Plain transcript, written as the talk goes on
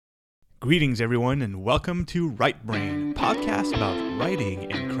Greetings, everyone, and welcome to Right Brain, podcast about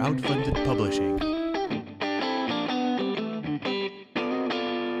writing and crowdfunded publishing.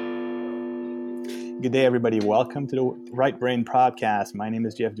 Good day, everybody. Welcome to the Right Brain podcast. My name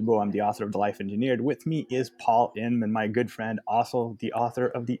is Jeff Dubois. I'm the author of The Life Engineered. With me is Paul Inman, my good friend, also the author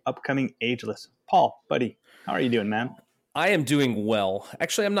of the upcoming Ageless. Paul, buddy, how are you doing, man? I am doing well.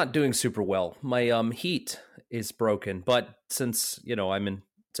 Actually, I'm not doing super well. My heat is broken, but since, I'm in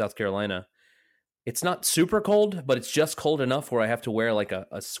South Carolina, it's not super cold, but it's just cold enough where I have to wear like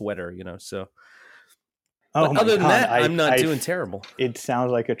a sweater, so. But other than that, I'm not doing terrible. It sounds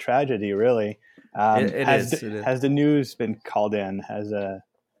like a tragedy, really. It is. Has the news been called in?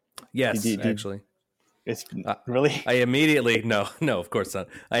 Yes, actually. It's really? I immediately, no, of course not.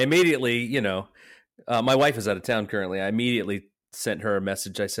 I immediately, my wife is out of town currently. I immediately sent her a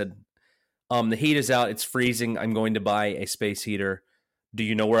message. I said, the heat is out. It's freezing. I'm going to buy a space heater. Do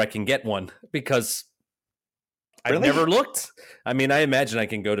you know where I can get one? Because I've never looked. I mean, I imagine I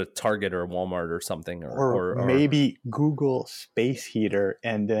can go to Target or Walmart or something. Or maybe Google space heater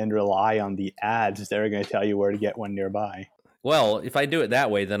and then rely on the ads that are going to tell you where to get one nearby. Well, if I do it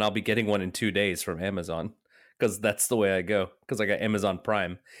that way, then I'll be getting one in 2 days from Amazon. Because that's the way I go. Because I got Amazon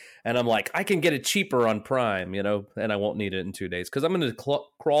Prime. And I'm like, I can get it cheaper on Prime, and I won't need it in 2 days. Because I'm going to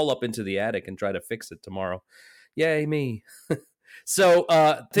crawl up into the attic and try to fix it tomorrow. Yay, me. So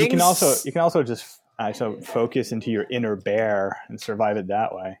things... You can also just focus into your inner bear and survive it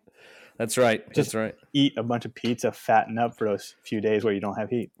that way. That's right. Just eat a bunch of pizza, fatten up for those few days where you don't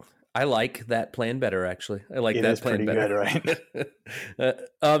have heat. I like that plan better, actually. I like that plan better. It is pretty good, right?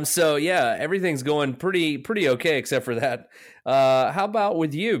 So yeah, everything's going pretty okay, except for that. How about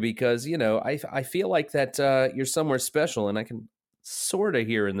with you? Because I feel like that you're somewhere special, and I can sort of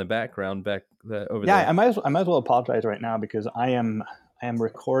hear in the background over there. Yeah, I might as well apologize right now because I am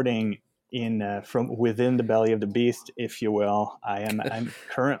recording from within the belly of the beast, if you will. I'm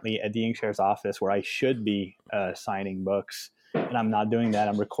currently at the Inkshares office where I should be signing books. And I'm not doing that.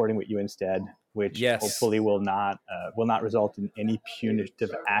 I'm recording with you instead, which hopefully will not result in any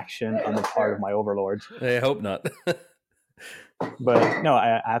punitive action on the part of my overlords. I hope not. But no,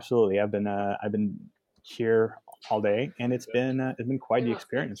 absolutely. I've been here all day, and it's been quite the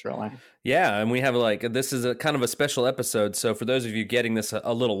experience, really. Yeah, and we have this is a kind of a special episode. So for those of you getting this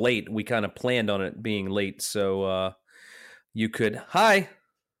a little late, we kind of planned on it being late, so you could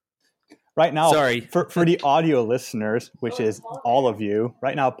Right now, sorry. For the audio listeners, which is all of you,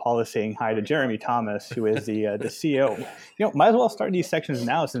 right now Paul is saying hi to Jeremy Thomas, who is the CEO. Might as well start these sections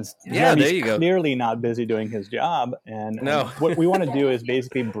now since Jeremy's clearly not busy doing his job. And what we want to do is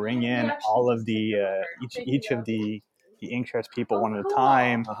basically bring in all of the each of the Inkshares people one at a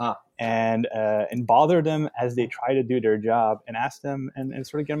time, and bother them as they try to do their job, and ask them and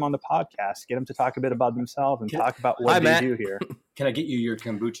sort of get them on the podcast, get them to talk a bit about themselves and talk about what they do here. Can I get you your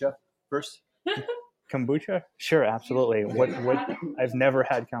kombucha first? Kombucha? Sure, absolutely. What? I've never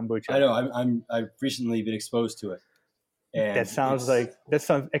had kombucha. I know. I've recently been exposed to it. And that sounds like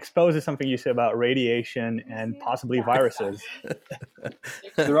exposed to something you said about radiation and possibly viruses.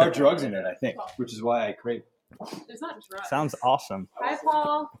 There are drugs in it, I think, which is why I crave it. There's not drugs. Sounds awesome. Hi,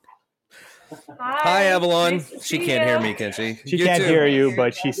 Paul. Hi, Avalon. Nice she can't hear me, can she? She can't hear you,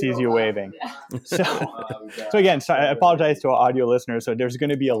 but she sees you waving. So again, I apologize to our audio listeners. So there's going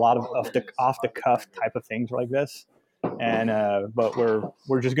to be a lot of off the cuff type of things like this, and but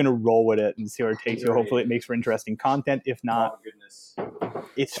we're just going to roll with it and see where it takes you. Hopefully, it makes for interesting content. If not,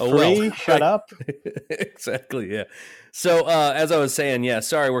 it's free. Shut up. Exactly. Yeah. So as I was saying,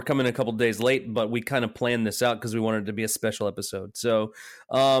 sorry, we're coming a couple days late, but we kind of planned this out because we wanted it to be a special episode. So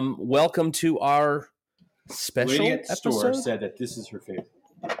welcome to our special episode. Store said that this is her favorite.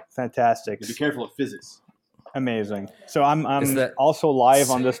 Fantastic. Be careful of physics. Amazing. So I'm also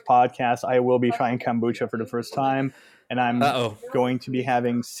live on this podcast. I will be trying kombucha for the first time, and I'm going to be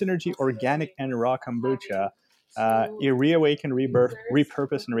having Synergy Organic and Raw Kombucha. Reawaken, rebirth,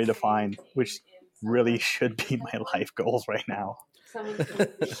 repurpose, and redefine, which really should be my life goals right now.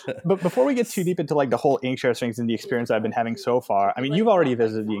 But before we get too deep into the whole Inkshares things and the experience I've been having so far, I mean, you've already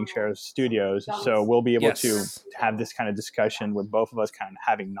visited the Inkshares studios, so we'll be able to have this kind of discussion with both of us kind of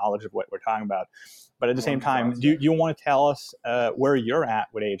having knowledge of what we're talking about. But at the same time, do you want to tell us where you're at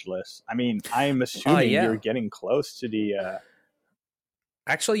with Ageless? I mean, I'm assuming you're getting close to the...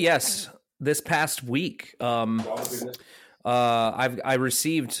 Actually, yes. This past week, I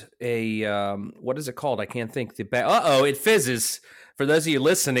received a what is it called? I can't think. It fizzes. For those of you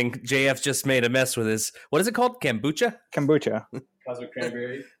listening, JF just made a mess with his. What is it called? Kombucha. Kombucha. Cosmic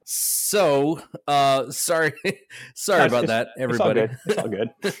cranberry. So, sorry about that, everybody. It's all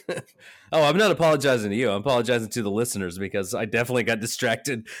good. Oh, I'm not apologizing to you. I'm apologizing to the listeners because I definitely got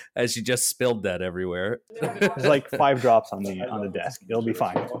distracted as you just spilled that everywhere. There's like 5 drops on the desk. It'll be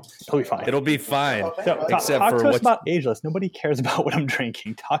fine. It'll be fine. So, except talk for to us about Ageless. Nobody cares about what I'm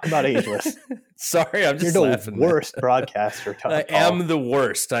drinking. Talk about Ageless. Sorry, I'm just You're laughing. the worst broadcaster. I am the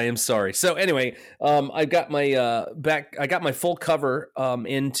worst. I am sorry. So anyway, I got my I got my full cover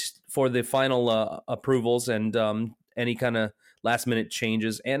in for the final approvals and any kind of last minute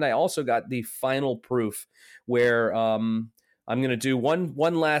changes, and I also got the final proof where I'm going to do one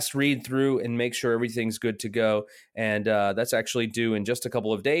last read through and make sure everything's good to go, and that's actually due in just a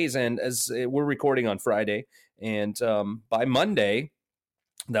couple of days. And as we're recording on Friday, and by Monday,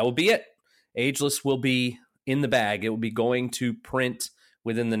 that will be it. Ageless will be in the bag. It will be going to print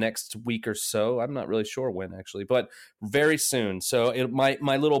within the next week or so. I'm not really sure when actually, but very soon. So my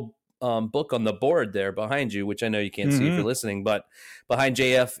little book on the board there behind you, which I know you can't see if you're listening, but behind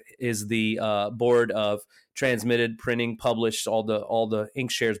JF is the board of transmitted, printing, published, all the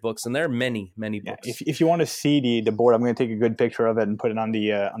Inkshares books, and there are many books. If you want to see the board, I'm going to take a good picture of it and put it on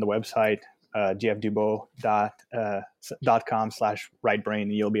the website, jfdubo.com/rightbrain,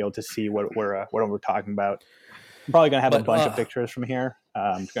 and you'll be able to see what we're talking about. I'm probably going to have a bunch of pictures from here.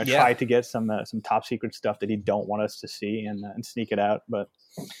 I'm going to try to get some top secret stuff that you don't want us to see and sneak it out, but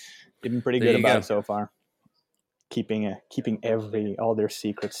they've been pretty good about it so far. Keeping all their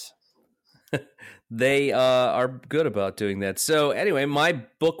secrets. They are good about doing that. So anyway, my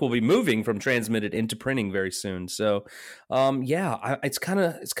book will be moving from transmitted into printing very soon. So it's kind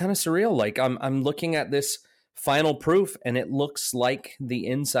of surreal. Like I'm looking at this final proof and it looks like the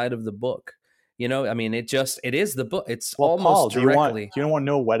inside of the book. You know, I mean, it is the book. It's almost Paul, directly. Do you want to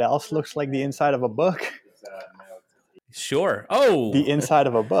know what else looks like the inside of a book? Sure. Oh, the inside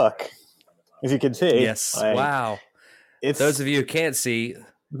of a book, as you can see. Yes. Wow. It's those of you who can't see.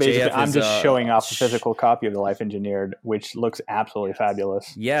 Basically, I'm just showing off a physical copy of The Life Engineered, which looks absolutely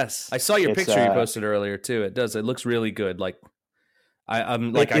fabulous. Yes, I saw your picture you posted earlier too. It does. It looks really good. Like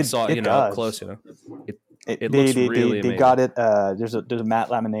I saw it, up close. You know, it looks really amazing. They got it. There's a matte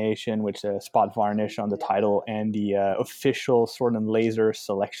lamination, which is spot varnish on the title, and the official Sword and Laser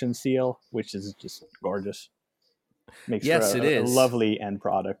selection seal, which is just gorgeous. Makes for a lovely end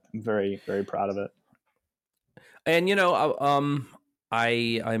product. I'm very, very proud of it. And you know,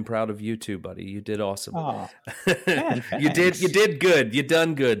 I'm proud of you too, buddy. You did awesome. Oh, man, you did good. You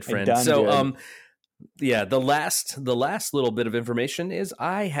done good, friend. So the last little bit of information is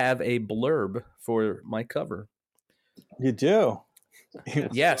I have a blurb for my cover. You do?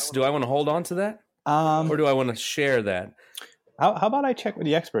 Yes. Do I want to hold on to that? Or do I want to share that? How about I check with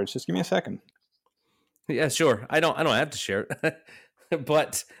the experts? Just give me a second. Yeah, sure. I don't have to share it.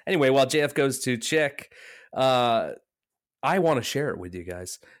 But anyway, while JF goes to check, I want to share it with you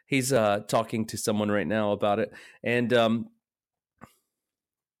guys. He's talking to someone right now about it. And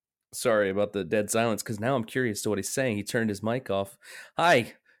sorry about the dead silence, because now I'm curious to what he's saying. He turned his mic off.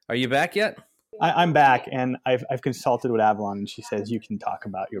 Hi, are you back yet? I'm back, and I've consulted with Avalon, and she says you can talk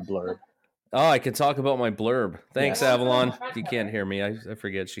about your blurb. Oh, I can talk about my blurb. Thanks, yes. Avalon. You can't hear me. I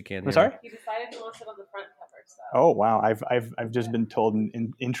forget she can't hear me. Sorry? You decided to listen on the front cover. So. Oh, wow. I've just been told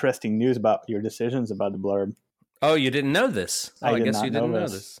interesting news about your decisions about the blurb. Oh, you didn't know this? Oh, I guess you didn't know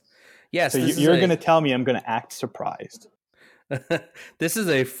this. Yes. So you're going to tell me I'm going to act surprised. This is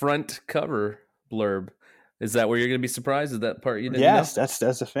a front cover blurb. Is that where you're going to be surprised? Is that part you didn't know? Yes, that's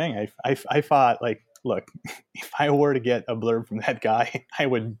the thing. I thought, like, look, if I were to get a blurb from that guy, I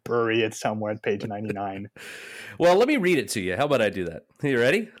would bury it somewhere at page 99. Well, let me read it to you. How about I do that? You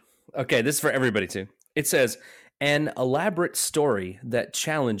ready? Okay, this is for everybody too. It says, an elaborate story that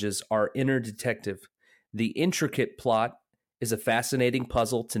challenges our inner detective. The intricate plot is a fascinating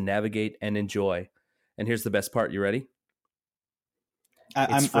puzzle to navigate and enjoy. And here's the best part. You ready?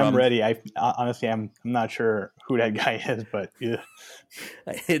 I'm ready. Honestly, I'm not sure who that guy is, but yeah.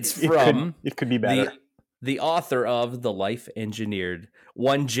 It could be better. The author of The Life Engineered,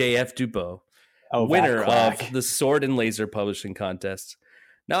 one JF Dubo, winner of the Sword and Laser Publishing Contest.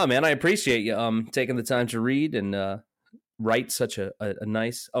 No, man, I appreciate you taking the time to read and write such a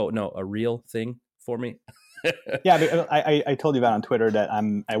nice, a real thing for me. Yeah, I told you about on Twitter that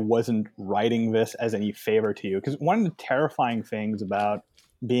I wasn't writing this as any favor to you, because one of the terrifying things about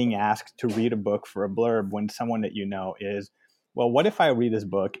being asked to read a book for a blurb when someone that you know is, well, what if I read this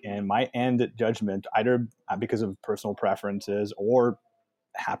book and my end judgment, either because of personal preferences or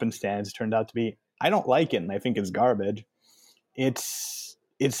happenstance, turned out to be I don't like it and I think it's garbage.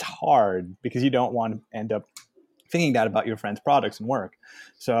 It's hard because you don't want to end up thinking that about your friend's products and work.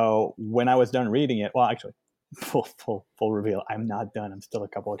 So when I was done reading it, well, actually, full reveal, I'm not done. I'm still a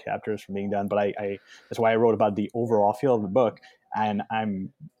couple of chapters from being done, but I that's why I wrote about the overall feel of the book. And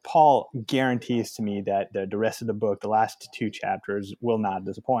Paul guarantees to me that the rest of the book, the last 2 chapters, will not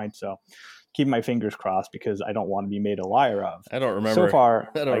disappoint. So keep my fingers crossed, because I don't want to be made a liar of. I don't remember. So far,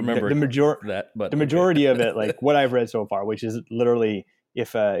 I don't remember the majority of it, like what I've read so far, which is literally,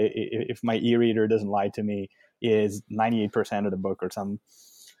 if my e-reader doesn't lie to me, is 98% of the book or something,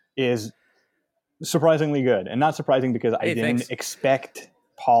 is surprisingly good. And not surprising because I didn't expect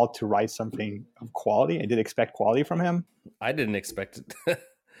Paul to write something of quality. I did expect quality from him. I didn't expect it.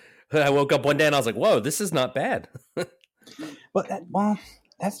 I woke up one day and I was like, whoa, this is not bad. But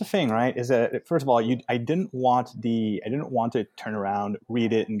that's the thing, right? Is that, first of all, I didn't want to turn around,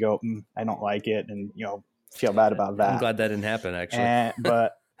 read it, and go, I don't like it, and feel bad about that. I'm glad that didn't happen, actually.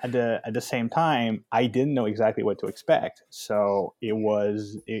 But at the same time, I didn't know exactly what to expect. So it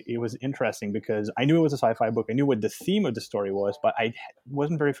was interesting, because I knew it was a sci-fi book. I knew what the theme of the story was, but I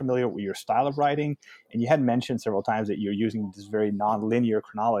wasn't very familiar with your style of writing. And you had mentioned several times that you're using this very non-linear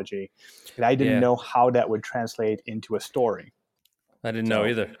chronology, and I didn't know how that would translate into a story. I didn't know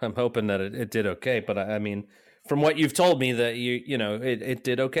either. I'm hoping that it did okay, but I mean, from what you've told me, that it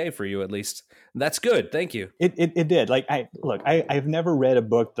did okay for you, at least. That's good. Thank you. It did. Like, I've never read a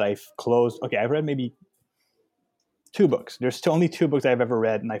book that I've closed. Okay, I've read maybe 2 books. There's only 2 books I've ever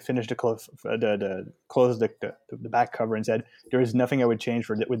read, and I finished closed the back cover and said, there is nothing I would change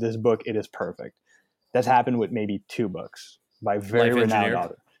with this book. It is perfect. That's happened with maybe 2 books by very renowned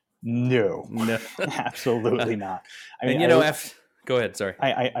authors. No, absolutely not. I mean, go ahead. Sorry.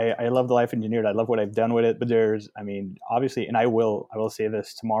 I love The Life Engineered. I love what I've done with it. But obviously, and I will say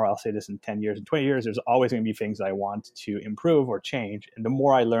this tomorrow, I'll say this in 10 years, in 20 years, there's always going to be things I want to improve or change. And the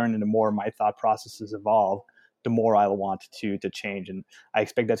more I learn and the more my thought processes evolve, the more I'll want to change. And I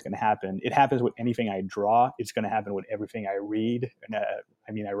expect that's going to happen. It happens with anything I draw. It's going to happen with everything I read. And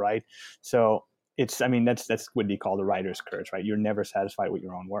I write. So that's what they call the writer's curse, right? You're never satisfied with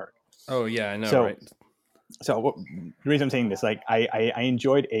your own work. Oh yeah, I know, right? So the reason I'm saying this, like, I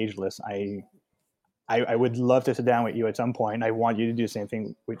enjoyed Ageless. I would love to sit down with you at some point. I want you to do the same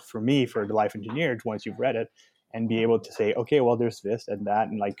thing for me for The Life Engineered once you've read it, and be able to say, okay, well, there's this and that,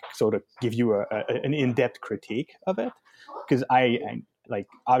 and like sort of give you an in-depth critique of it. Because I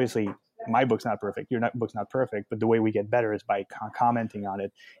obviously my book's not perfect. Your book's not perfect, but the way we get better is by commenting on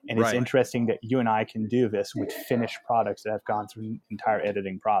it. And it's interesting that you and I can do this with finished products that have gone through an entire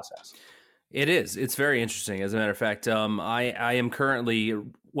editing process. It is. It's very interesting. As a matter of fact, I am currently,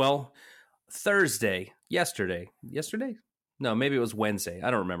 yesterday? No, maybe it was Wednesday.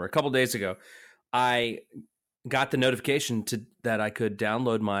 I don't remember. A couple days ago, I got the notification that I could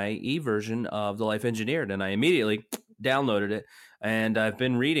download my e-version of The Life Engineered, and I immediately downloaded it, and I've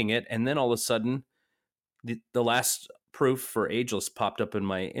been reading it, and then all of a sudden, the last proof for Ageless popped up in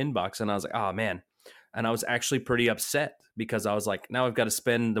my inbox, and I was like, oh, man. And I was actually pretty upset, because I was like, now I've got to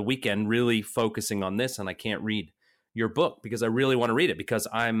spend the weekend really focusing on this, and I can't read your book because I really want to read it, because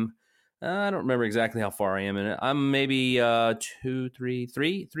I don't remember exactly how far I am in it. I'm maybe 3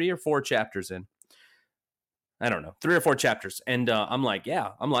 or 4 chapters in. I don't know, 3 or 4 chapters. And I'm like, yeah,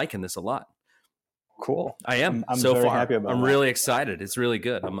 I'm liking this a lot. Cool. I am. I'm so very far. Happy about I'm that. Really excited. It's really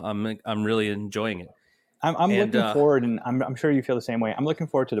good. I'm really enjoying it. I'm looking forward, and I'm sure you feel the same way. I'm looking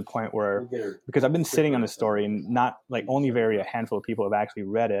forward to the point where, because I've been sitting on the story, and not like only a handful of people have actually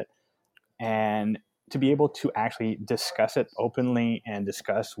read it, and to be able to actually discuss it openly and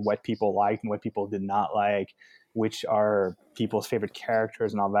discuss what people liked and what people did not like, which are people's favorite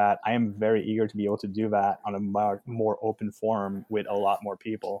characters and all that. I am very eager to be able to do that on a more open forum with a lot more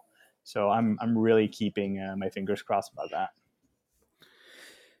people. So I'm really keeping my fingers crossed about that.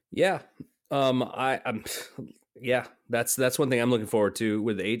 Yeah. That's one thing I'm looking forward to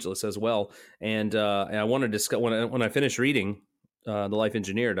with Ageless as well. And I want to discuss when I finish reading The Life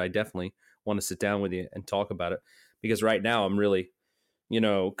Engineered, I definitely want to sit down with you and talk about it, because right now I'm really,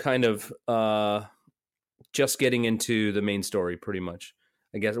 kind of just getting into the main story pretty much,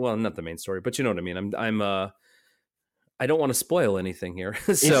 I guess. Well, not the main story, but you know what I mean? I don't want to spoil anything here.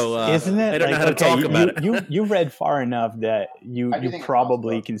 So isn't it? I don't know how to talk about it. You read far enough that you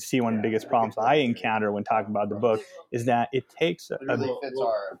probably can see one of the biggest problems I encounter when talking about the book is that it takes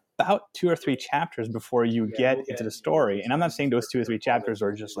about 2 or 3 chapters before you get into the story. And I'm not saying those 2 or 3 chapters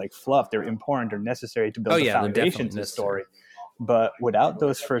are just like fluff. They're important or necessary to build the foundation to the story. But without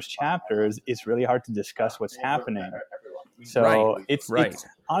those first chapters, it's really hard to discuss what's happening. So it's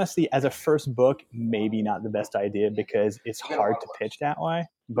honestly, as a first book, maybe not the best idea, because it's hard to pitch that way.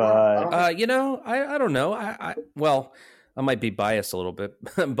 But I don't know. Well, I might be biased a little bit,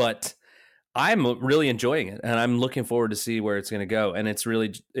 but I'm really enjoying it, and I'm looking forward to see where it's going to go. And it's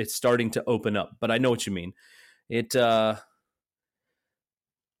starting to open up. But I know what you mean. It's a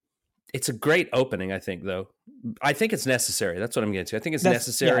great opening, I think, though. I think it's necessary. That's what I'm getting to. I think it's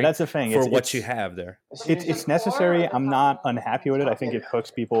necessary. Yeah, that's the thing. For what you have there. It's necessary. I'm not unhappy with it. I think it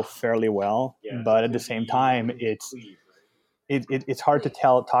hooks people fairly well. But at the same time, it's hard to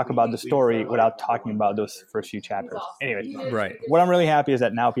talk about the story without talking about those first few chapters. Anyway, right. What I'm really happy is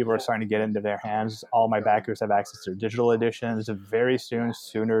that now people are starting to get into their hands. All my backers have access to digital editions very soon,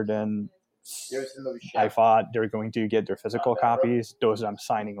 sooner than I thought they're going to get their physical copies. Those I'm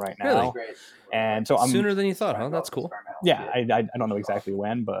signing right now. Really? And so I'm sooner than you thought, huh? That's cool. Yeah, I don't know exactly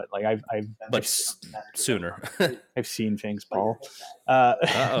when, but like but sooner. I've seen things, Paul. But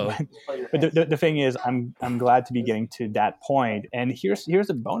the thing is, I'm glad to be getting to that point. And here's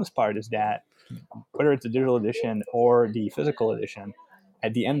the bonus part is that whether it's a digital edition or the physical edition,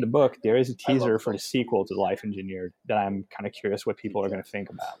 at the end of the book there is a teaser for the sequel to Life Engineered that I'm kind of curious what people are going to think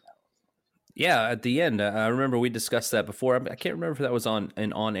about. Yeah, at the end, I remember we discussed that before. I can't remember if that was on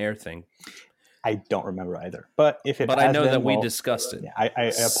an on-air thing. I don't remember either. But I know that we discussed it. Yeah,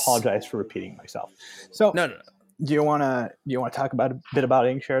 I apologize for repeating myself. So no. Do you want to talk about a bit about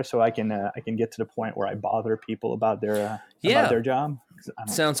Inkshare so I can get to the point where I bother people about their job?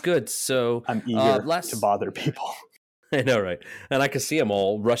 Sounds good. So I'm eager to bother people. I know, right? And I can see them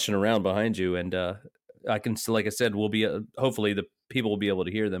all rushing around behind you, and I can, like I said, we'll be hopefully the people will be able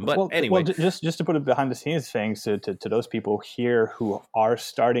to hear them. But anyway, just to put it behind the scenes things to those people here who are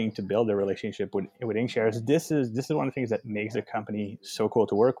starting to build a relationship with Inkshares, this is one of the things that makes the company so cool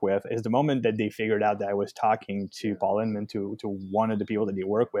to work with. Is the moment that they figured out that I was talking to Paul Inman, to one of the people that they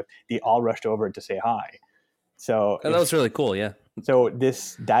work with, they all rushed over to say hi. So that was really cool. Yeah. So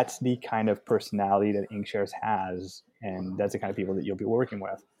that's the kind of personality that Inkshares has, and that's the kind of people that you'll be working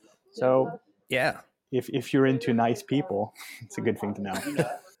with. So yeah. If you're into nice people, it's a good thing to know.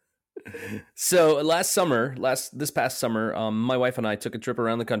 So this past summer, my wife and I took a trip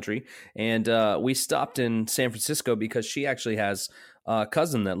around the country, and we stopped in San Francisco because she actually has a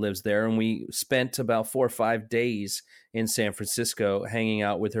cousin that lives there, and we spent about 4 or 5 days in San Francisco hanging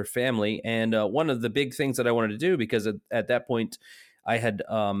out with her family. And one of the big things that I wanted to do, because at that point I had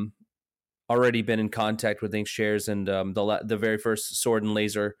already been in contact with Inkshares, and the very first sword and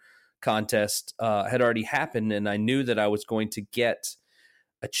laser contest had already happened, and I knew that I was going to get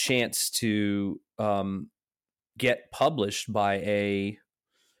a chance to get published by a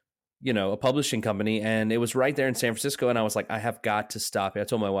publishing company, and it was right there in San Francisco. And I was like, I have got to stop. I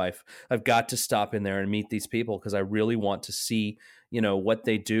told my wife, I've got to stop in there and meet these people, because I really want to see what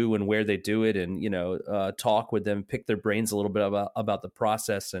they do and where they do it, and talk with them, pick their brains a little bit about the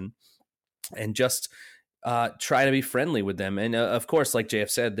process, and just try to be friendly with them. And of course, like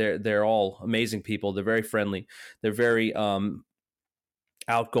JF said, they're all amazing people. They're very friendly. They're very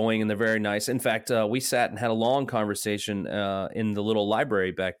outgoing, and they're very nice. In fact, we sat and had a long conversation in the little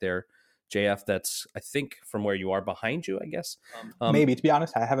library back there, JF. That's, I think, from where you are, behind you, I guess. Maybe. To be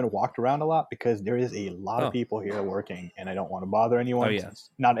honest, I haven't walked around a lot because there is a lot of people here working, and I don't want to bother anyone. Oh, yeah.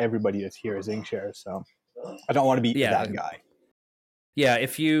 Not everybody that's here is Inkshares, so I don't want to be that guy. Yeah,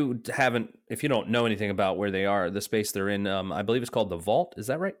 if you don't know anything about where they are, the space they're in, I believe it's called the Vault. Is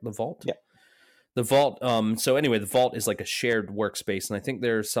that right? The Vault? Yeah. The Vault. So anyway, the Vault is like a shared workspace, and I think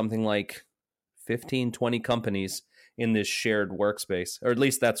there's something like 15, 20 companies in this shared workspace, or at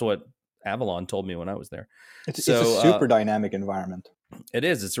least that's what Avalon told me when I was there. It's a super dynamic environment. It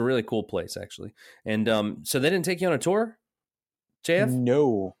is. It's a really cool place, actually. And so they didn't take you on a tour, JF?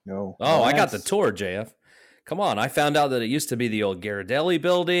 No. Oh, I got the tour, JF. Come on, I found out that it used to be the old Ghirardelli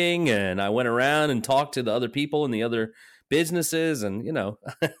building, and I went around and talked to the other people in the other businesses, and you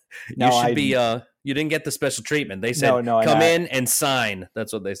didn't get the special treatment. They said, come in and sign.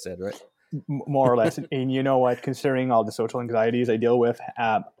 That's what they said, right? More or less. And you know what, considering all the social anxieties I deal with,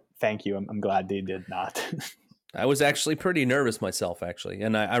 thank you. I'm glad they did not. I was actually pretty nervous myself, actually.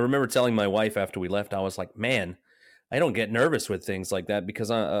 And I remember telling my wife after we left, I was like, man, I don't get nervous with things like that,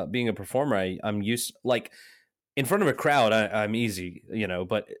 because being a performer, I'm used, like, in front of a crowd, I'm easy,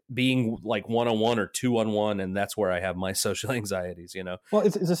 but being like one-on-one or two-on-one, and that's where I have my social anxieties, Well,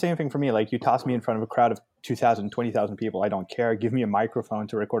 it's the same thing for me. Like, you toss me in front of a crowd of 2,000, 20,000 people, I don't care. Give me a microphone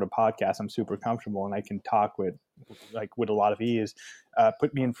to record a podcast, I'm super comfortable, and I can talk with a lot of ease.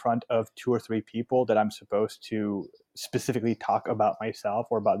 Put me in front of 2 or 3 people that I'm supposed to specifically talk about myself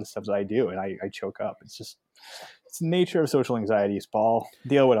or about the stuff that I do, and I choke up. It's It's the nature of social anxieties, Paul.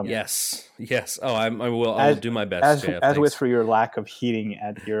 Deal with them. Yes. Oh, I will. I'll do my best. As with for your lack of heating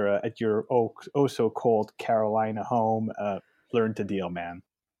at your oh so cold Carolina home, learn to deal, man.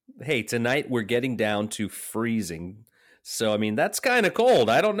 Hey, tonight we're getting down to freezing. So, I mean, that's kind of cold.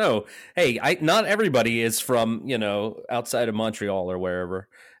 I don't know. Hey, not everybody is from, outside of Montreal or wherever,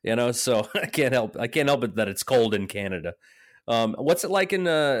 so I can't help it that it's cold in Canada. What's it like in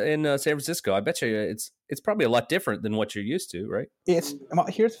San Francisco? I bet you it's probably a lot different than what you're used to, right? Here's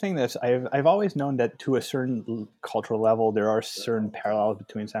the thing: I've always known that to a certain cultural level, there are certain parallels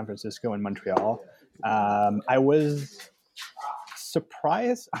between San Francisco and Montreal. I was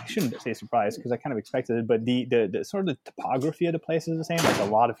surprised. I shouldn't say surprised because I kind of expected it, but the sort of the topography of the place is the same. Like a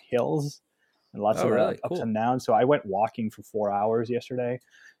lot of hills and lots of really? ups and downs. So I went walking for 4 hours yesterday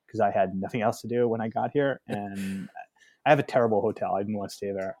because I had nothing else to do when I got here, and I have a terrible hotel. I didn't want to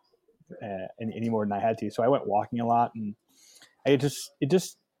stay there any more than I had to, so I went walking a lot, and it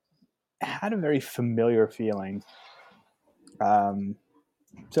just had a very familiar feeling.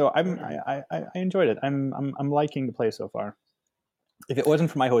 So I enjoyed it. I'm liking the place so far. If it wasn't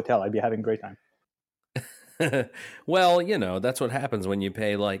for my hotel, I'd be having a great time. Well, that's what happens when you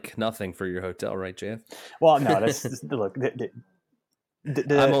pay like nothing for your hotel, right, Jeff? Well, no, look.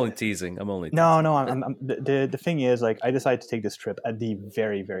 I'm only teasing. No. The thing is, like, I decided to take this trip at the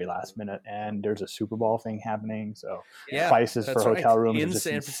very, very last minute, and there's a Super Bowl thing happening, so prices for hotel rooms are just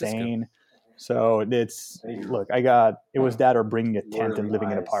insane. So it was that or bringing a tent and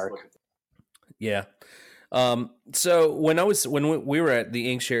living in a park. Yeah. So when we were at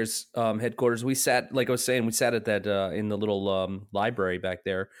the Inkshares headquarters, we sat, like I was saying, we sat at that in the little library back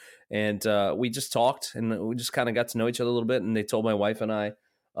there, and we just talked, and we just kind of got to know each other a little bit. And they told my wife and I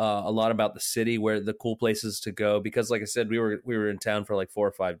a lot about the city, where the cool places to go, because, like I said, we were in town for like 4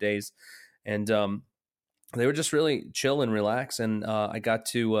 or 5 days, and they were just really chill and relax. And I got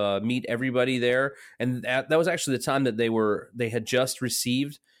to meet everybody there, and that was actually the time that they had just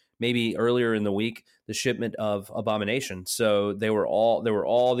received, maybe earlier in the week, the shipment of Abomination. So there were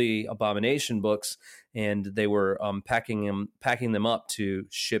all the Abomination books, and they were packing them up to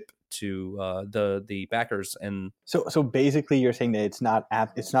ship to the backers. And so basically, you're saying that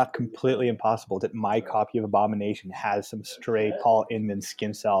it's not completely impossible that my copy of Abomination has some stray Paul Inman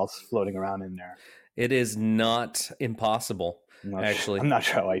skin cells floating around in there. It is not impossible. Actually, I'm not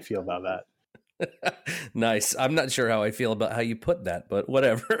sure how I feel about that. Nice. I'm not sure how I feel about how you put that, but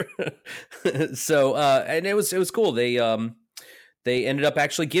whatever. So, and it was cool. They ended up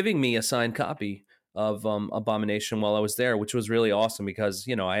actually giving me a signed copy of Abomination while I was there, which was really awesome because,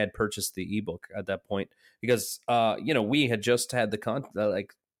 I had purchased the ebook at that point because, we had just had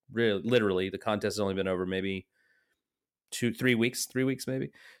literally the contest has only been over maybe 3 weeks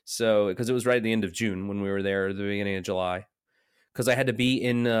maybe. So, because it was right at the end of June when we were there, at the beginning of July. Because I had to be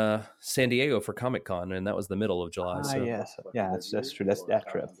in San Diego for Comic-Con, and that was the middle of July. So. Yes. Yeah, that's true. That's that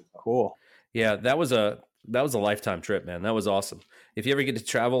trip. Cool. Yeah, that was a lifetime trip, man. That was awesome. If you ever get to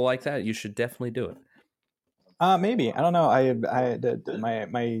travel like that, you should definitely do it. Maybe. I don't know.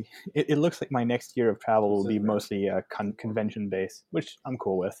 It looks like my next year of travel will be mostly convention based, which I'm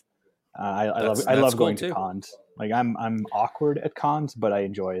cool with. I love going to cons. Like I'm awkward at cons, but I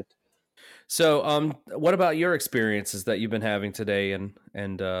enjoy it. So, what about your experiences that you've been having today? And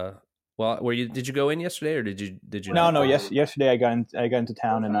did you go in yesterday, or did you? No. Yesterday I got into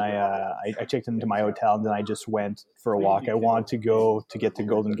town, and I checked into my hotel, and then I just went for a walk. I wanted to get to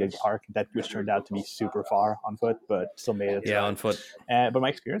Golden Gate Park, which turned out to be super far on foot, but still made it. Yeah, on foot. But my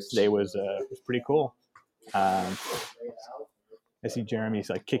experience today was pretty cool. I see Jeremy's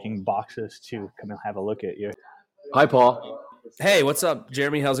like kicking boxes to come and have a look at you. Hi, Paul. Hey, what's up,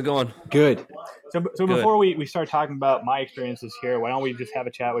 Jeremy? How's it going? Good. So before we start talking about my experiences here, why don't we just have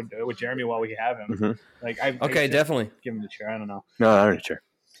a chat with Jeremy while we have him? Mm-hmm. Definitely give him the chair. I don't know. No, I don't need a chair.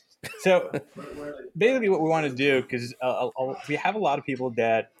 So basically what we want to do, because we have a lot of people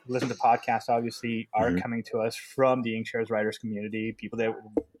that listen to podcasts, obviously, are coming to us from the Inkshares writers community, people that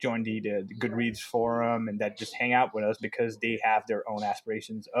join the Goodreads forum and that just hang out with us because they have their own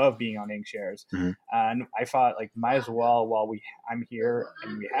aspirations of being on Inkshares. And I thought, like, might as well, while I'm here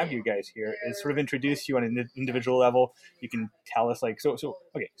and we have you guys here, is sort of introduce you on an individual level. You can tell us, like, so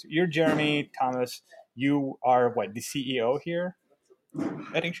you're Jeremy Thomas. You are the CEO here?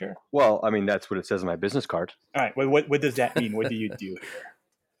 I think sure. Well, I mean, that's what it says on my business card. All right. What does that mean? What do you do here?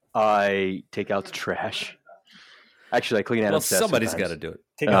 I take out the trash. Actually, I clean out. Well, somebody's got to do it.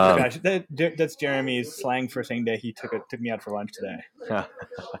 Take out the trash. That's Jeremy's slang for saying that he took me out for lunch today.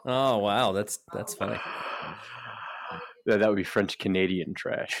 Oh wow, that's funny. That would be French Canadian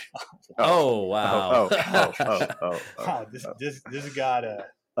trash. Oh wow! Wow, this got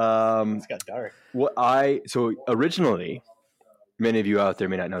it's got dark. So originally, many of you out there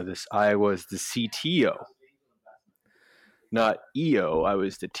may not know this. I was the CTO, not EO. I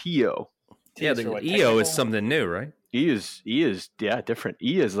was the TO. Yeah, the EO is something new, right? E is different.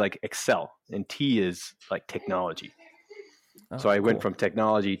 E is like Excel, and T is like technology. So I went from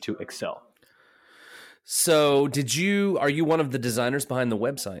technology to Excel. So are you one of the designers behind the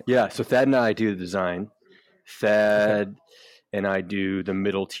website? Yeah. So Thad and I do the design. Thad and I do the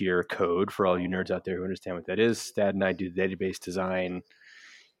middle tier code for all you nerds out there who understand what that is. Thad and I do the database design.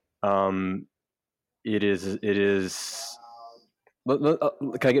 It is. Can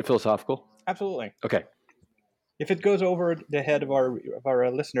I get philosophical? Absolutely. Okay. If it goes over the head of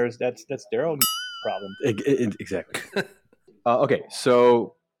our listeners, that's their own problem. Exactly. Okay,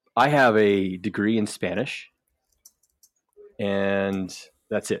 so I have a degree in Spanish, and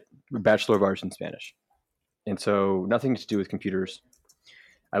that's it. Bachelor of Arts in Spanish. And so nothing to do with computers.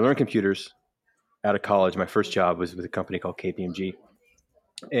 I learned computers out of college. My first job was with a company called KPMG.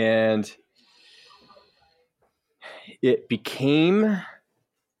 And it became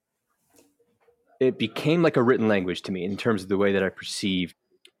like a written language to me in terms of the way that I perceived.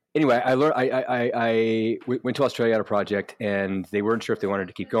 Anyway, I learned. I went to Australia on a project, and they weren't sure if they wanted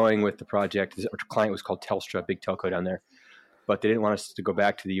to keep going with the project. Our client was called Telstra, big telco down there, but they didn't want us to go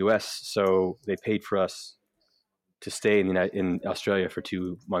back to the U.S., so they paid for us to stay in Australia for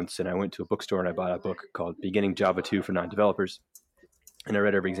 2 months. And I went to a bookstore and I bought a book called Beginning Java 2 for Non-Developers, and I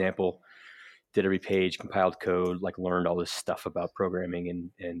read every example, did every page, compiled code, like learned all this stuff about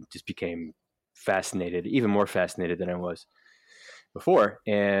programming, and just became fascinated, even more fascinated than I was before.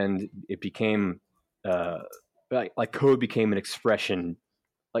 And it became like code became an expression,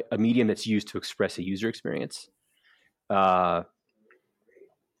 like a medium that's used to express a user experience. And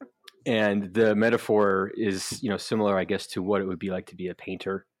the metaphor is, similar, I guess, to what it would be like to be a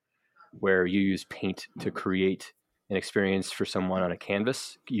painter, where you use paint to create an experience for someone on a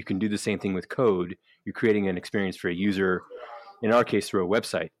canvas. You can do the same thing with code. You're creating an experience for a user, in our case, through a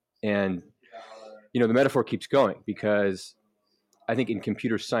website. And, the metaphor keeps going, because I think in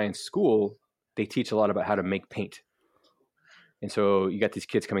computer science school, they teach a lot about how to make paint. And so you got these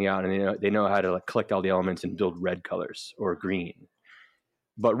kids coming out and they know how to like collect all the elements and build red colors or green.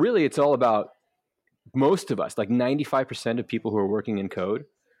 But really it's all about, most of us, like 95% of people who are working in code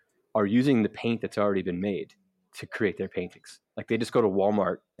are using the paint that's already been made to create their paintings. Like they just go to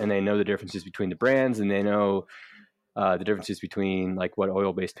Walmart and they know the differences between the brands, and they know the differences between like what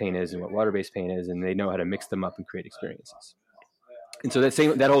oil-based paint is and what water-based paint is, and they know how to mix them up and create experiences. And so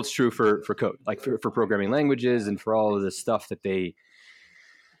that holds true for code, like for programming languages and for all of the stuff that they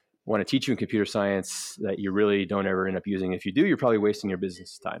want to teach you in computer science that you really don't ever end up using. If you do, you're probably wasting your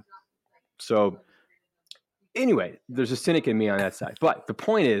business time. So anyway, there's a cynic in me on that side. But the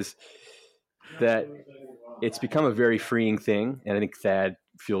point is that it's become a very freeing thing. And I think Thad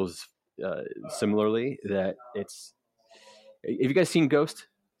feels similarly, that it's... Have you guys seen Ghost?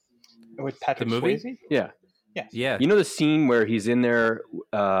 With Patrick the movie? Swayze? Yeah. Yes. Yeah. You know the scene where he's in there,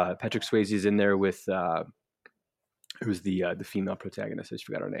 Patrick Swayze is in there with, who's the female protagonist? I just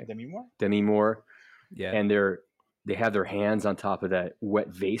forgot her name. Demi Moore. Yeah. And they have their hands on top of that wet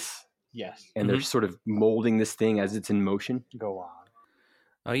vase. Yes. And they're sort of molding this thing as it's in motion. Go on.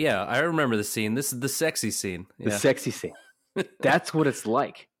 Oh yeah, I remember the scene. This is the sexy scene. The sexy scene. That's what it's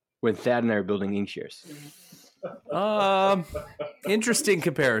like when Thad and I are building Inkshares. Interesting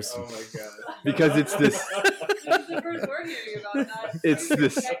comparison. Oh my god! Because it's this. That's the first we're hearing about that. It's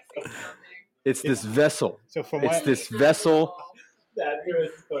this. Sexy sounding. It's this vessel. So It's this vessel.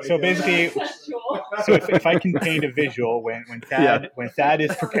 So basically, so if I can paint a visual, when Thad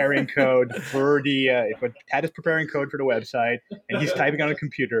is preparing code for when Thad is preparing code for the website and he's typing on a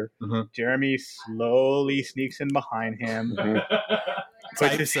computer, Jeremy slowly sneaks in behind him,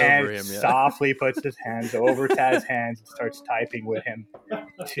 puts his hands softly puts his hands over Thad's hands and starts typing with him.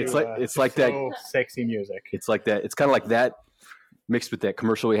 It's like that sexy music. It's like that. It's kind of like that, mixed with that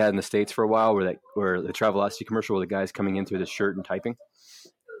commercial we had in the States for a while, where the Travelocity commercial where the guy's coming in through the shirt and typing.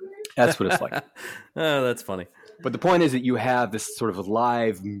 That's what it's like. Oh, that's funny. But the point is that you have this sort of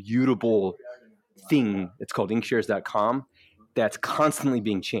live, mutable thing. It's called Inkshares.com. That's constantly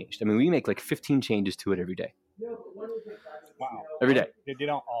being changed. I mean, we make like 15 changes to it every day. Wow. Every day. They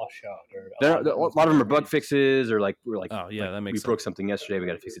don't all show. A lot of them are bug fixes, or like oh yeah, that makes sense. We broke something yesterday, we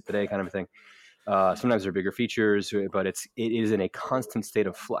got to fix it today, kind of a thing. Sometimes they're bigger features, but it is in a constant state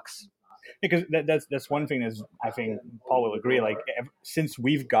of flux. Because that's one thing is I think Paul will agree. Like since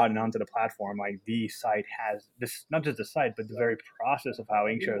we've gotten onto the platform, like the site has this, not just the site, but the very process of how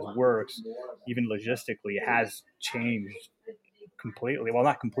Inkshares works, even logistically, has changed completely. Well,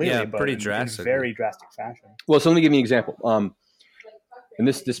 not completely, but pretty in drastic, very drastic fashion. Well, so let me give you an example. And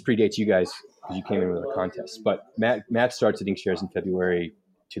this predates you guys because you came in with a contest. But Matt starts at Inkshares in February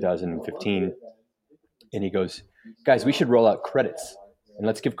 2015, and he goes, "Guys, we should roll out credits, and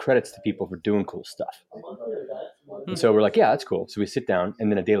let's give credits to people for doing cool stuff." And so we're like, "Yeah, that's cool." So we sit down,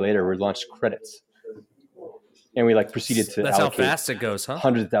 and then a day later, we launched credits, and we like proceeded to That's allocate how fast it goes, huh?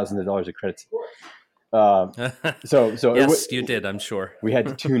 hundreds of thousands of dollars of credits. So yes, you did. I'm sure we had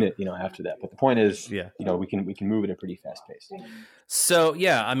to tune it, after that. But the point is, yeah, we can move at a pretty fast pace. So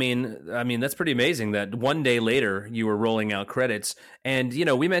yeah, I mean that's pretty amazing that one day later you were rolling out credits, and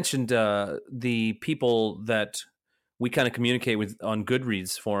we mentioned the people that we kind of communicate with on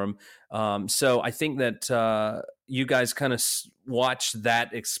Goodreads forum. So I think that you guys kind of watch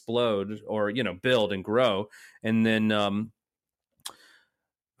that explode or build and grow, and then.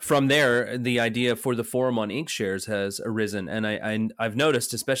 From there, the idea for the forum on Inkshares has arisen, and I've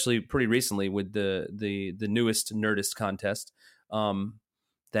noticed, especially pretty recently with the newest Nerdist contest,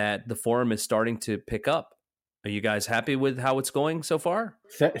 that the forum is starting to pick up. Are you guys happy with how it's going so far?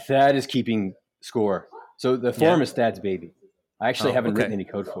 Thad is keeping score. So the forum is Thad's baby. I actually haven't written any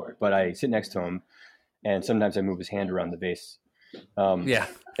code for it, but I sit next to him, and sometimes I move his hand around the base. And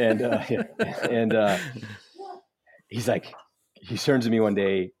he's like. He turns to me one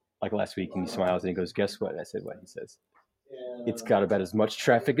day, like last week, and he smiles and he goes, "Guess what?" I said, "What?" He says, "It's got about as much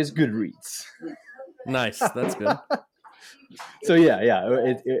traffic as Goodreads." Nice, that's good. So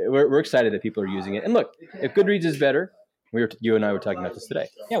we're excited that people are using it. And look, if Goodreads is better, you and I were talking about this today.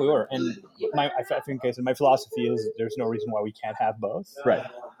 Yeah, we were. And I think my philosophy is there's no reason why we can't have both. Right.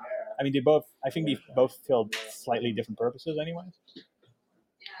 I mean, they both fill slightly different purposes, anyways.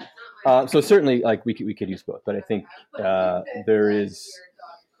 So certainly, like we could use both, but I think there is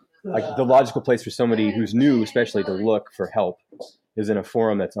like the logical place for somebody who's new, especially to look for help, is in a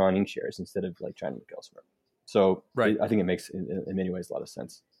forum that's on Inkshares instead of like trying to look elsewhere. So I think it makes in many ways a lot of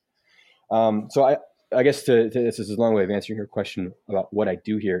sense. So I guess this is a long way of answering your question about what I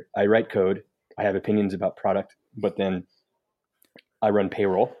do here. I write code. I have opinions about product, but then I run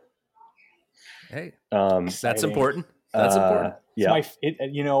payroll. Hey, that's important. That's important. Yeah.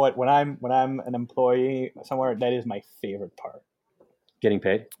 You know what? When I'm an employee somewhere, that is my favorite part. Getting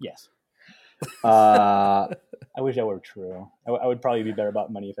paid? Yes. I wish that were true. I would probably be better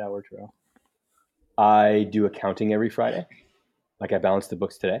about money if that were true. I do accounting every Friday. Like I balanced the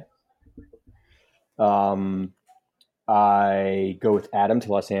books today. I go with Adam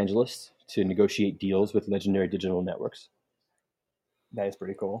to Los Angeles to negotiate deals with Legendary Digital Networks. That is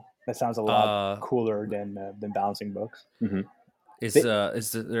pretty cool. That sounds a lot cooler than balancing books. Mm-hmm. Is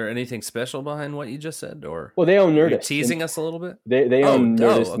there anything special behind what you just said, or they own Nerdist? Teasing us a little bit. They own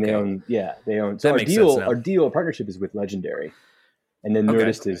Nerdist, and they own. So our partnership is with Legendary, and then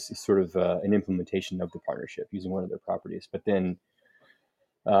Nerdist is sort of an implementation of the partnership using one of their properties. But then,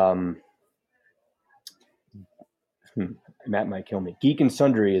 Matt might kill me. Geek and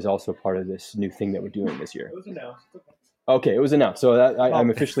Sundry is also part of this new thing that we're doing this year. It was announced. Okay, it was announced, so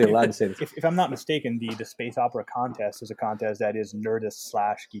I'm officially allowed to say this. If I'm not mistaken, the Space Opera contest is a contest that is Nerdist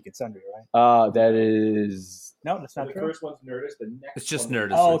 / Geek and Sundry, right? That is... No, that's not the true. The first one's Nerdist. The next it's just one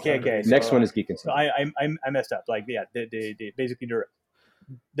Nerdist. Oh, okay. Next one is Geek and Sundry. So I messed up. Like, basically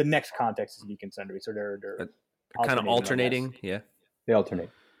the next context is Geek and Sundry, so they're kind of alternating. Yeah, they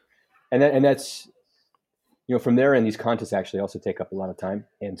alternate, and that's from there. And these contests actually also take up a lot of time,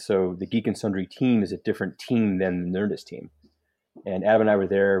 and so the Geek and Sundry team is a different team than the Nerdist team. And Adam and I were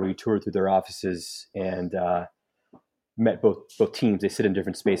there. We toured through their offices and met both teams. They sit in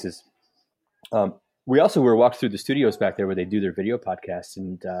different spaces. We also were walked through the studios back there where they do their video podcasts,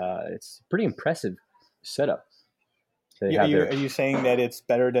 and it's a pretty impressive setup. Are you saying that it's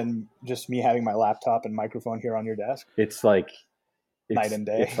better than just me having my laptop and microphone here on your desk? It's like night and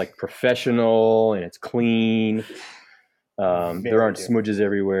day. It's like professional and it's clean. There aren't smudges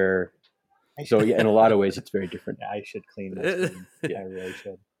everywhere. So in a lot of ways, it's very different. Yeah, I should clean this. Yeah, I really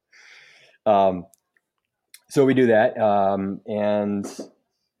should. So we do that, and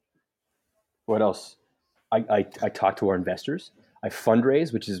what else? I talk to our investors. I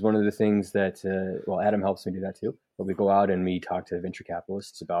fundraise, which is one of the things that Adam helps me do that too. But we go out and we talk to venture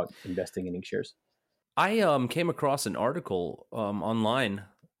capitalists about investing in Inkshares. I came across an article online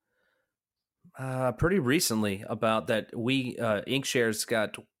pretty recently about that Inkshares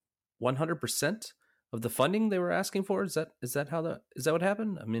got 100% of the funding they were asking for? Is that what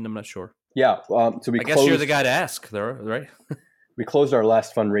happened? I mean, I'm not sure. Yeah. So I guess you're the guy to ask, though, right? We closed our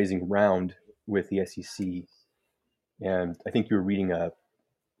last fundraising round with the SEC, and I think you were reading a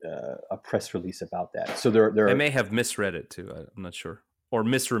press release about that. So I may have misread it too. I'm not sure, or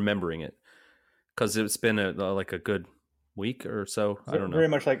misremembering it, because it's been like a good week or so. I don't know. Very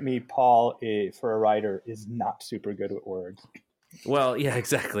much like me, Paul, for a writer, is not super good with words. Well, yeah,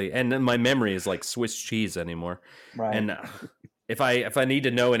 exactly. And then my memory is like Swiss cheese anymore. Right. And if I need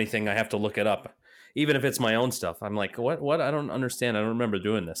to know anything, I have to look it up. Even if it's my own stuff, I'm like, what? I don't understand. I don't remember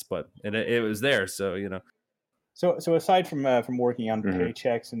doing this, but it was there. So, you know. So aside from working on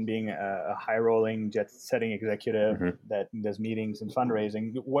paychecks and being a high rolling jet setting executive that does meetings and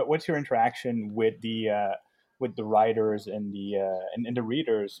fundraising, what's your interaction with the writers and the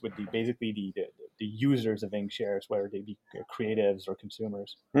readers, with basically the users of Inkshares, whether they be creatives or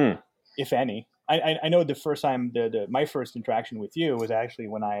consumers, if any? I know the first time my first interaction with you was actually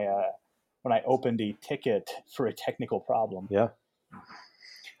when I opened a ticket for a technical problem. Yeah.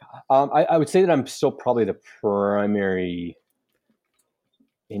 I would say that I'm still probably the primary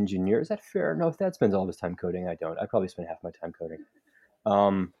engineer. Is that fair? No, if that spends all of his time coding, I don't. I probably spend half my time coding.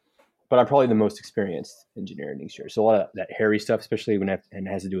 But I'm probably the most experienced engineer in Inkshares. So a lot of that hairy stuff, especially when it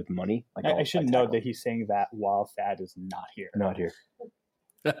has to do with money. Like I should note that he's saying that while Thad is not here. Not here.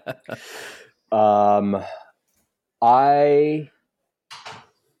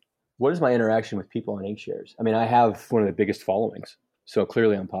 What is my interaction with people on Inkshares? I mean, I have one of the biggest followings, so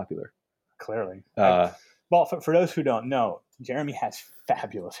clearly I'm popular. Clearly. Well, for those who don't know, Jeremy has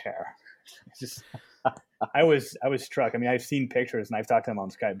fabulous hair. It's just, I was struck. I mean, I've seen pictures and I've talked to him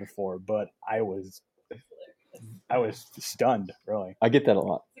on Skype before, but I was stunned. Really, I get that a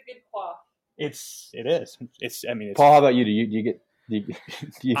lot. It's a good quaff. It is. It's. I mean, it's, Paul, how about you? Do you get?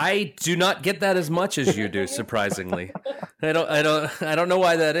 I do not get that as much as you do. Surprisingly, I don't know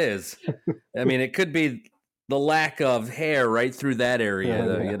why that is. I mean, it could be the lack of hair right through that area,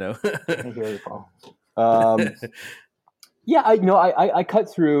 though, you know. I hear you, Paul. Yeah, I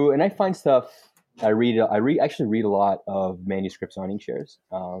cut through and I find stuff. I actually read a lot of manuscripts on Inkshares,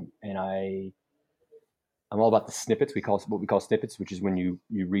 and I'm all about the snippets. What we call snippets, which is when you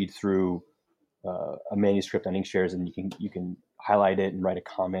read through a manuscript on Inkshares and you can highlight it and write a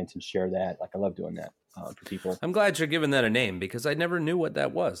comment and share that. Like, I love doing that for people. I'm glad you're giving that a name because I never knew what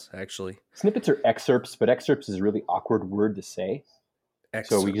that was, actually. Snippets are excerpts, but excerpts is a really awkward word to say.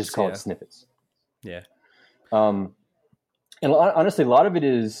 So we just call it snippets. Yeah. And honestly, a lot of it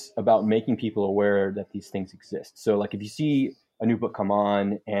is about making people aware that these things exist. So like if you see a new book come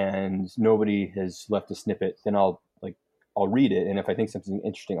on and nobody has left a snippet, then I'll read it. And if I think something's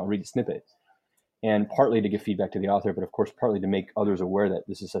interesting, I'll read the snippet. And partly to give feedback to the author, but of course, partly to make others aware that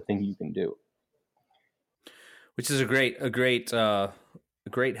this is a thing you can do. Which is a great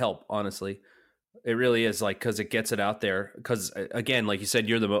help, honestly. It really is, like, because it gets it out there. Because again, like you said,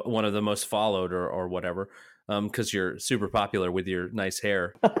 you're one of the most followed or whatever. Because you're super popular with your nice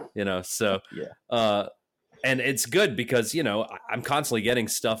hair, you know. So yeah. And it's good because, you know, I'm constantly getting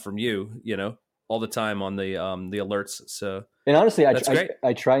stuff from you, you know, all the time on the alerts. So and honestly,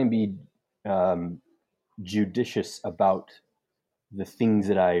 I try and be judicious about the things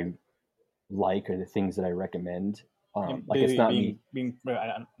that I like or the things that I recommend. Like it's not being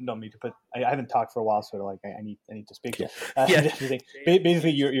I don't need to put. I haven't talked for a while, so like I need to speak. Yeah.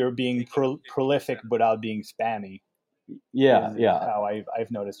 Basically, you're being prolific without being spammy. Yeah. How I've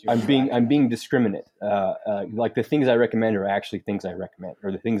noticed. I'm being discriminate. Like the things I recommend are actually things I recommend,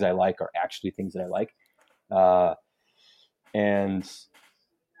 or the things I like are actually things that I like. And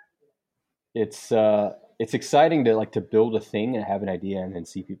it's exciting to build a thing and have an idea and then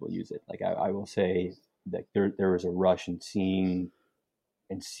see people use it. Like I will say that there was a rush in seeing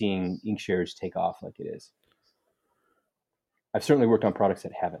Inkshares take off like it is. I've certainly worked on products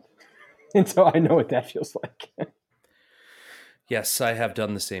that haven't, and so I know what that feels like. Yes, I have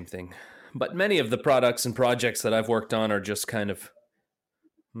done the same thing, but many of the products and projects that I've worked on are just kind of.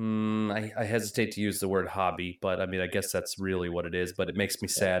 I hesitate to use the word hobby, but I mean, I guess that's really what it is. But it makes me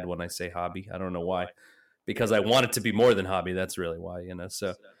sad when I say hobby. I don't know why, because I want it to be more than hobby. That's really why, you know.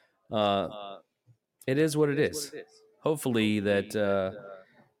 So, it is what it is. Hopefully, you know,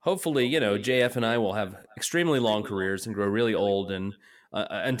 JF and I will have extremely long careers and grow really old, and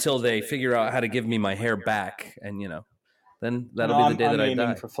until they figure out how to give me my hair back, and you know. Then that'll be the day that I die. I'm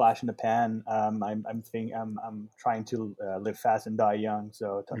aiming for flash in the pan. I'm trying to live fast and die young.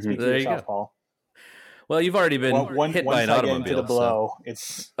 So speak for yourself, Paul. Well, you've already been hit by an automobile. Once I get into the blow,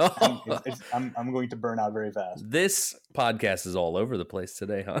 I'm going to burn out very fast. This podcast is all over the place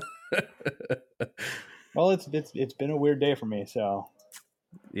today, huh? Well, it's been a weird day for me, so.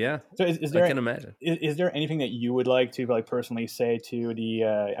 Yeah, so is there, I can imagine. Is there anything that you would like to personally say to the?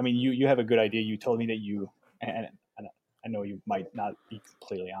 I mean, you have a good idea. You told me that you, and I know you might not be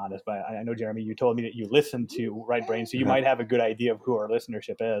completely honest, but I know, Jeremy, you told me that you listen to Right Brain, so you might have a good idea of who our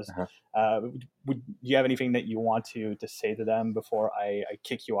listenership is. Do you have anything that you want to say to them before I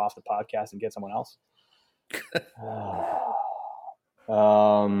kick you off the podcast and get someone else?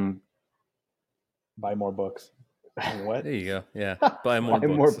 Buy more books. What? There you go. Yeah, buy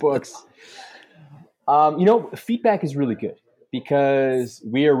more books. Feedback is really good because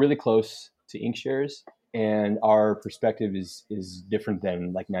we are really close to Inkshares. And our perspective is different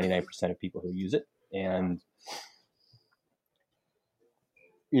than like 99% of people who use it. And,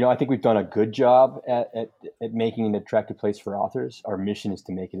 I think we've done a good job at making an attractive place for authors. Our mission is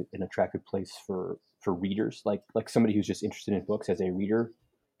to make it an attractive place for readers. Like somebody who's just interested in books as a reader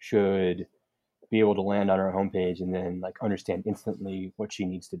should be able to land on our homepage and then understand instantly what she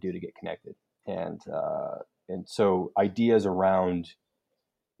needs to do to get connected. And so ideas around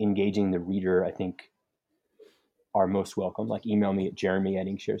engaging the reader, I think, are most welcome. Email me at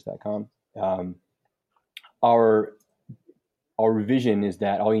jeremy@inkshares.com. Our vision is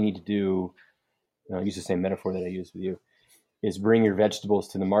that all you need to do, I use the same metaphor that I use with you, is bring your vegetables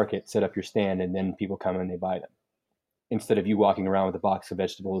to the market, set up your stand, and then people come and they buy them. Instead of you walking around with a box of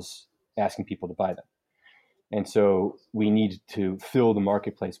vegetables asking people to buy them. And so we need to fill the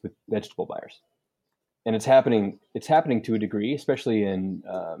marketplace with vegetable buyers. And it's happening to a degree, especially in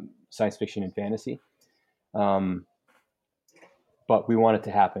science fiction and fantasy. But we want it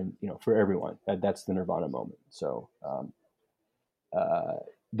to happen, for everyone. That's the Nirvana moment. So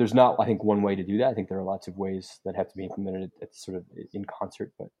there's not, I think, one way to do that. I think there are lots of ways that have to be implemented at sort of in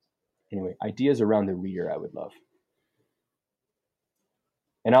concert. But anyway, ideas around the reader, I would love.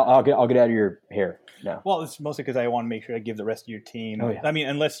 And I'll get out of your hair now. Well, it's mostly because I want to make sure I give the rest of your team. Oh, yeah. I mean,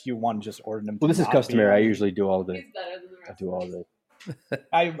 unless you want to just order them. Well, this is customary. I usually do all the.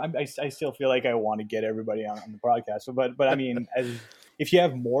 I still feel like I want to get everybody on the broadcast. So, but I mean, if you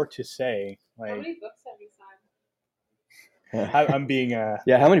have more to say, how many books have you signed? I'm being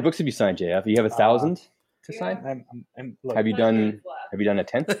yeah. How many books have you signed, JF? You have 1,000 to sign. Look, have you done a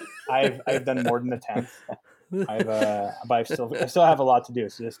 10th? I've done more than a 10th. But I still have a lot to do.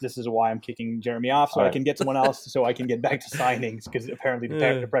 So this is why I'm kicking Jeremy off, so I can get someone else, so I can get back to signings, because apparently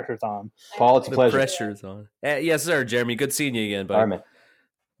the pressure's on. Paul, it's a pleasure. The pressure's on. Yes, sir, Jeremy. Good seeing you again, buddy. All right, man.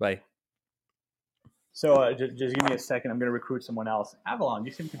 Bye. So just give me a second. I'm going to recruit someone else. Avalon,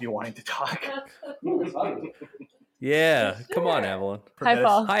 you seem to be wanting to talk. Yeah, come on, Avalon. Hi,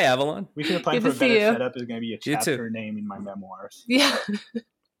 Paul. Hi, Avalon. We should have planned for a better setup. Is going to be a chapter name in my memoirs. Yeah.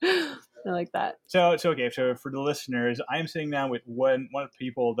 I like that. So okay. So for the listeners, I am sitting down with one of the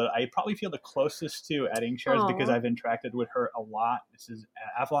people that I probably feel the closest to at Inkshares, because I've interacted with her a lot. This is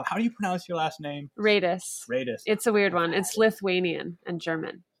Avalon. How do you pronounce your last name? Radis. It's a weird one. It's Lithuanian and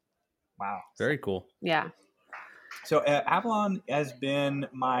German. Wow. Very cool. Yeah. So Avalon has been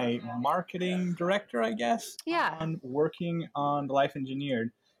my marketing director, I guess. Yeah. On working on The Life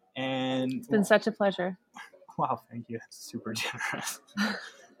Engineered, and it's been such a pleasure. Wow, thank you. That's super generous.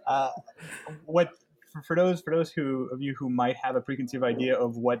 For those of you who might have a preconceived idea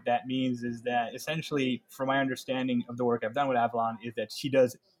of what that means, is that essentially, from my understanding of the work I've done with Avalon, is that she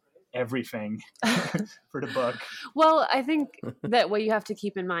does everything for the book. Well, I think that what you have to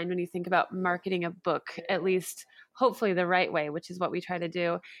keep in mind when you think about marketing a book, at least hopefully the right way, which is what we try to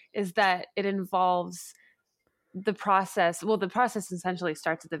do, is that it involves the process. Well, the process essentially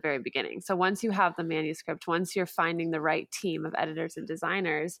starts at the very beginning. So once you have the manuscript, once you're finding the right team of editors and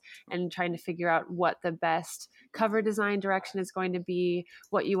designers and trying to figure out what the best cover design direction is going to be,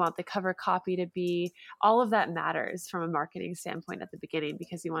 what you want the cover copy to be, all of that matters from a marketing standpoint at the beginning,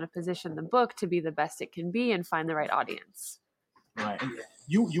 because you want to position the book to be the best it can be and find the right audience. Right.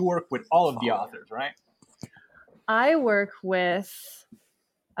 You work with all of the authors, right? I work with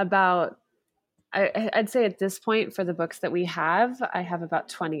about, I'd say at this point, for the books that we have, I have about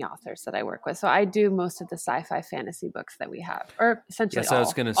 20 authors that I work with. So I do most of the sci-fi fantasy books that we have, or essentially all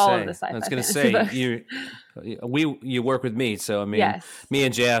of the sci-fi fantasy books. You work with me. So, I mean, yes. Me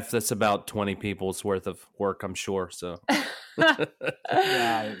and Jeff, that's about 20 people's worth of work, I'm sure. So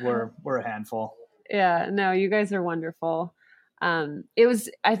yeah, we're a handful. Yeah, no, you guys are wonderful. I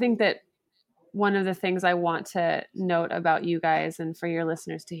think that one of the things I want to note about you guys, and for your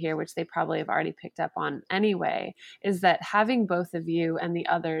listeners to hear, which they probably have already picked up on anyway, is that having both of you and the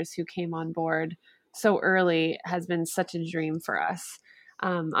others who came on board so early has been such a dream for us.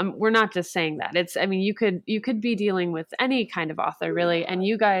 We're not just saying that. You could be dealing with any kind of author really, and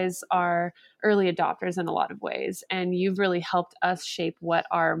you guys are early adopters in a lot of ways, and you've really helped us shape what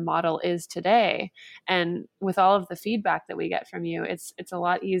our model is today. And with all of the feedback that we get from you, it's a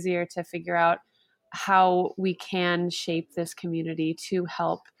lot easier to figure out how we can shape this community to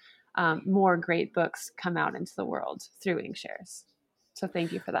help more great books come out into the world through Inkshares. So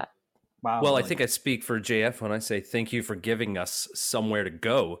thank you for that. Wow. Well, I think I speak for JF when I say thank you for giving us somewhere to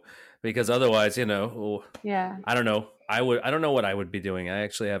go, because otherwise, I don't know. I don't know what I would be doing. I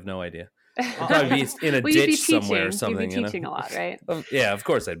actually have no idea. I'd probably be in a ditch somewhere or something. You'd be teaching a lot, right? Yeah, of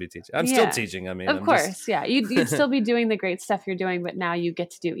course I'd be teaching. I'm still teaching. I mean, of course, you'd still be doing the great stuff you're doing, but now you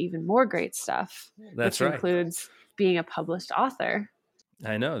get to do even more great stuff. That's which right. Includes being a published author.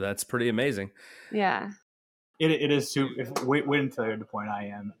 I know, that's pretty amazing. Yeah. It is super. Wait until the point I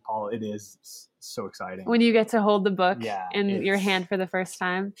am, Paul. It is so exciting when you get to hold the book in your hand for the first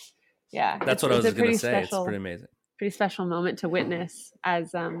time. Yeah, that's what I was going to say. It's pretty amazing. Pretty special moment to witness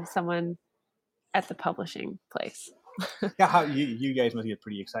as someone at the publishing place. Yeah, how you guys must get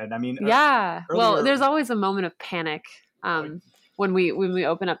pretty excited. I mean, earlier, well, there's always a moment of panic when we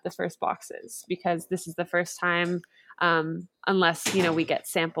open up the first boxes, because this is the first time, unless we get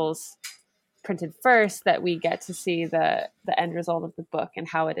samples printed first, that we get to see the end result of the book and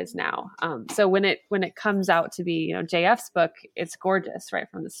how it is now. So when it comes out to be JF's book, it's gorgeous right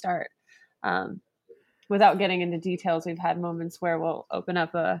from the start. Without getting into details, we've had moments where we'll open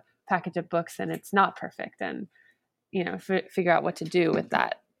up a package of books and it's not perfect, and figure out what to do with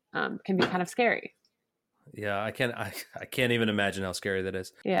that can be kind of scary. Yeah, I can't even imagine how scary that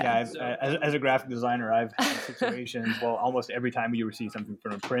is. Yeah, as a graphic designer, I've had situations. Well, almost every time you receive something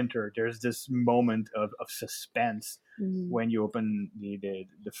from a printer, there's this moment of suspense when you open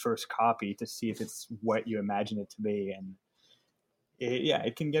the first copy to see if it's what you imagine it to be, and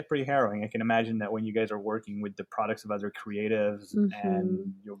it can get pretty harrowing. I can imagine that when you guys are working with the products of other creatives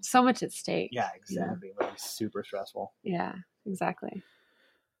and so much at stake. Yeah, exactly. It would be super stressful. Yeah, exactly.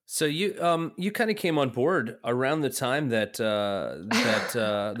 So you kind of came on board around the time that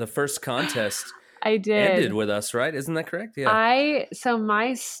the first contest ended with us, right? Isn't that correct? Yeah. So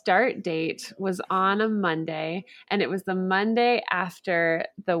my start date was on a Monday, and it was the Monday after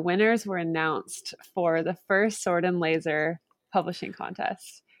the winners were announced for the first Sword and Laser publishing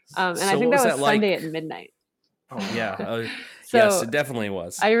contest. And I think that was Sunday at midnight. Oh yeah. Yes, it definitely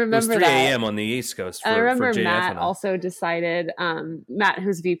was. I remember it was 3 a.m. on the East Coast. I remember Matt also decided, Matt,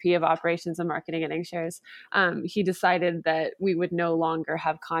 who's VP of Operations and Marketing at Inkshares, he decided that we would no longer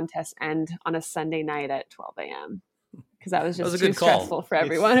have contests end on a Sunday night at 12 a.m. because that was just too stressful for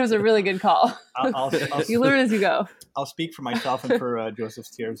everyone. It was a really good call. You learn as you go. I'll speak for myself and for Joseph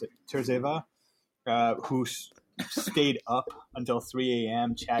Terzeva, who stayed up until 3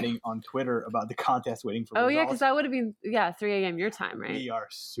 a.m. chatting on Twitter about the contest, waiting for results. Oh yeah, because that would have been 3 a.m. your time, right? We are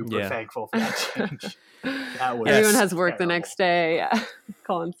super thankful for that change. Everyone has work the next day. Yeah,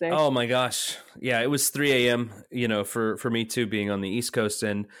 call in sick. Oh my gosh, yeah, it was 3 a.m. For me too, being on the East Coast,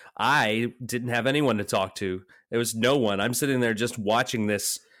 and I didn't have anyone to talk to. There was no one. I'm sitting there just watching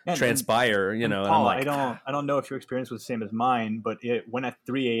this transpire, and Paul, and I'm like, I don't know if your experience was the same as mine, but when at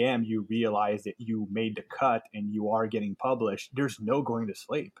 3 a.m. you realize that you made the cut and you are getting published, there's no going to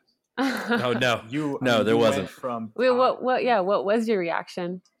sleep. Oh no, there wasn't. What was your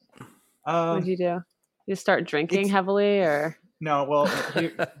reaction? What did you do? You start drinking heavily, or no? Well,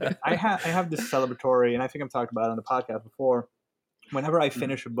 I have this celebratory, and I think I've talked about it on the podcast before. Whenever I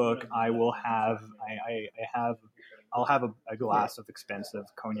finish a book, I will have I'll have a glass of expensive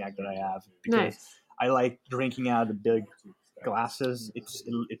cognac that I have because I like drinking out of the big glasses. It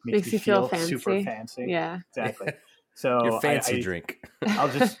makes me feel super fancy. Yeah, exactly. So your fancy drink. I'll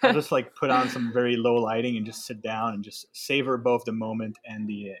just like put on some very low lighting and just sit down and just savor both the moment and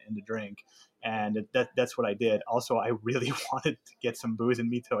the drink. And that's what I did. Also, I really wanted to get some booze in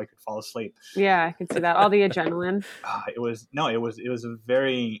me so I could fall asleep. Yeah, I could see that. All the adrenaline. It was a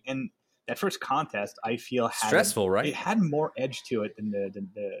very, and that first contest I feel had stressful, right? It had more edge to it than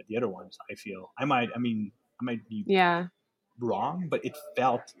the other ones. I feel I might be wrong, but it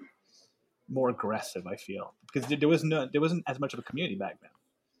felt more aggressive. I feel because there wasn't as much of a community back then.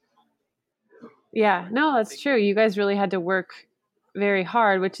 Yeah, no, that's true. You guys really had to work very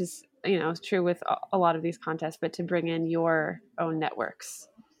hard, which is true with a lot of these contests, but to bring in your own networks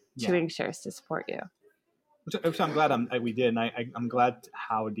to Inkshares to support you. Which I'm glad we did, and I'm glad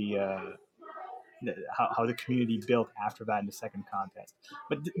how how the community built after that in the second contest.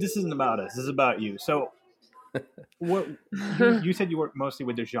 But this isn't about us. This is about you. So What you said you work mostly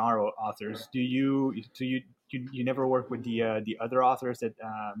with the genre authors. Do you never work with the other authors that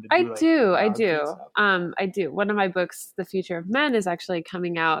I do. I do. One of my books, The Future of Men, is actually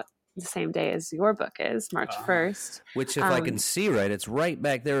coming out the same day as your book is, March 1st. Which, if I can see right, it's right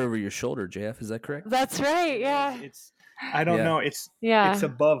back there over your shoulder, JF. Is that correct? That's right. Yeah. It's I don't know. It's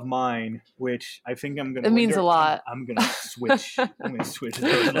above mine, which I think I'm gonna. It means a lot. I'm gonna switch. I'm gonna switch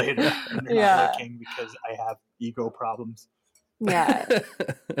those later. Not looking because I have ego problems. Yeah.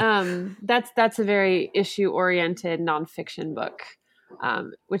 That's a very issue-oriented nonfiction book,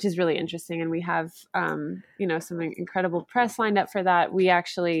 which is really interesting. And we have, some incredible press lined up for that. We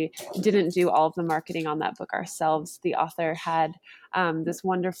actually didn't do all of the marketing on that book ourselves. The author had this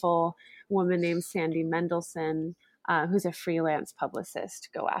wonderful woman named Sandy Mendelson, who's a freelance publicist,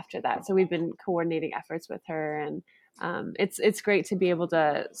 go after that. So we've been coordinating efforts with her, and it's great to be able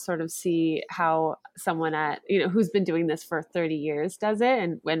to sort of see how someone who's been doing this for 30 years does it,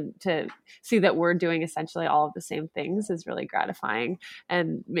 and when to see that we're doing essentially all of the same things is really gratifying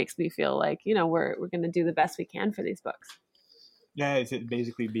and makes me feel like we're going to do the best we can for these books. Yeah, it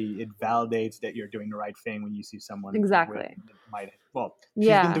validates that you're doing the right thing when you see someone exactly. She's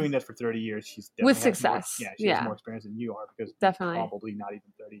been doing that for 30 years. She's definitely with success. She has more experience than you are because definitely you're probably not even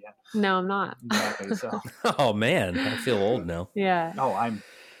 30 yet. No, I'm not. Exactly. So. Oh man, I feel old now. Yeah. Oh, I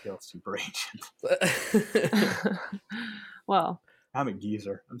feel super ancient. Well, I'm a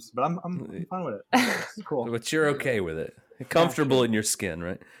geezer, but I'm fine with it. It's cool. But you're okay with it. Comfortable in your skin,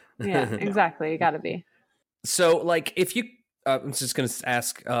 right? Yeah, exactly. You got to be. So, like, if you. I'm just going to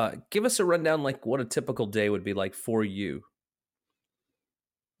ask, give us a rundown, like what a typical day would be like for you.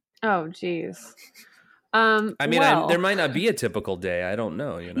 Oh, geez. There might not be a typical day. I don't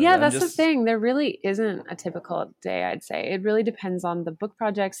know. Yeah, that's the thing. There really isn't a typical day, I'd say. It really depends on the book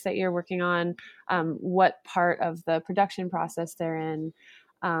projects that you're working on, what part of the production process they're in,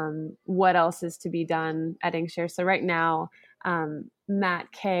 what else is to be done at Inkshare. So right now,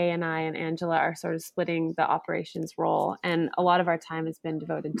 Matt, Kay, and I and Angela are sort of splitting the operations role. And a lot of our time has been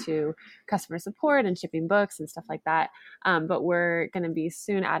devoted to customer support and shipping books and stuff like that. But we're going to be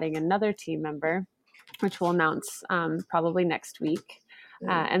soon adding another team member, which we'll announce probably next week.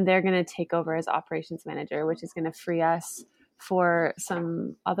 And they're going to take over as operations manager, which is going to free us for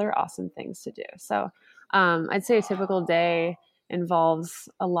some other awesome things to do. So I'd say a typical day involves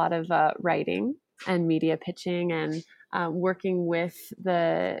a lot of writing and media pitching and working with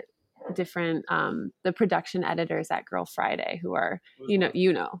the different the production editors at Girl Friday, who are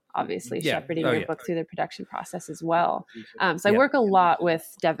obviously shepherding your book through the production process as well. So I work a lot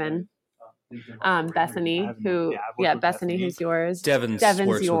with Devin, Bethany, Bethany, who's yours. Devin's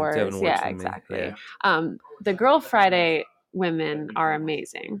yours. Exactly. Yeah. The Girl Friday women are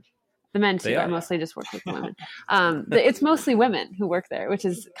amazing. The men too. I mostly just work with the women. It's mostly women who work there, which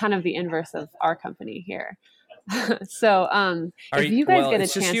is kind of the inverse of our company here. So if you guys get a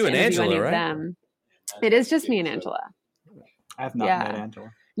chance to interview Angela, any of them, it is just me and Angela. I have not met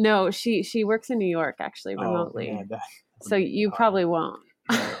Angela. No, she works in New York actually remotely. So you probably won't.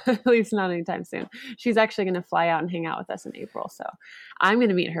 At least not anytime soon. She's actually going to fly out and hang out with us in April. So I'm going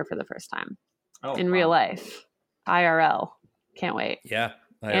to meet her for the first time in real life, IRL. Can't wait. Yeah.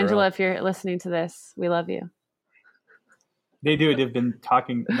 IRL. Angela, if you're listening to this, we love you. They do. They've been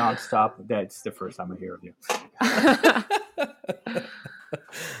talking nonstop. That's the first time I hear of you.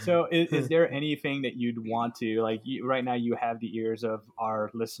 So is there anything that you'd want to, right now you have the ears of our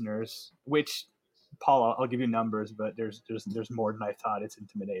listeners, which, Paul, I'll give you numbers, but there's more than I thought. It's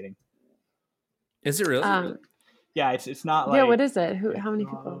intimidating. Is it really? Yeah, it's not like... Yeah, what is it? How many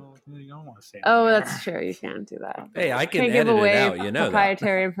people? You don't want to say that's true. You can't do that. Hey, I can Can't edit give away it out,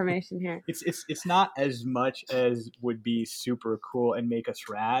 proprietary information here. It's not as much as would be super cool and make us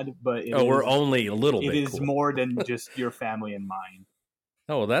rad, but we're only a little bit It is cool. more than just your family and mine.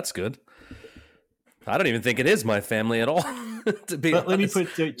 Oh, well, that's good. I don't even think it is my family at all, to be honest. Let me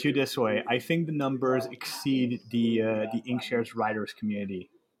put it to you this way. I think the numbers exceed the Inkshare's writers community.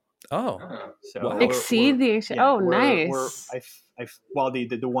 Oh, so exceed the Inkshare. Yeah, nice.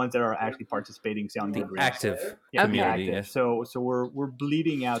 The ones that are actually participating on the active community. Active. Yeah. So we're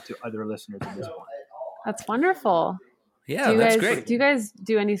bleeding out to other listeners at this point. That's wonderful. Yeah, that's great. Do you guys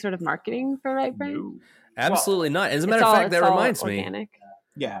do any sort of marketing for Right Brain? No. Absolutely not. As a matter of fact, that reminds me. Organic.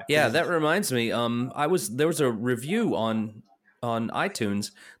 Yeah, that reminds me. There was a review on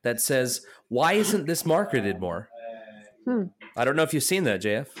iTunes that says, "Why isn't this marketed more?" I don't know if you've seen that,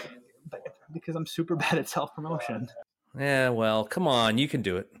 JF. Because I'm super bad at self-promotion. Yeah, well, come on, you can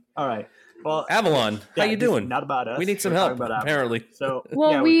do it. All right. Well, Avalon, how you doing? Not about us. We need some help, apparently. So,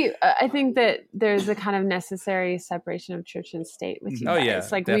 well, I think that there's a kind of necessary separation of church and state with you guys. Yeah,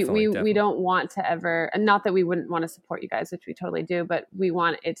 like definitely. We don't want to ever, and not that we wouldn't want to support you guys, which we totally do, but we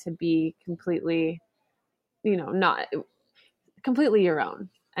want it to be completely, not completely your own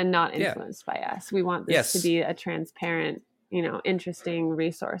and not influenced by us. We want this to be a transparent, interesting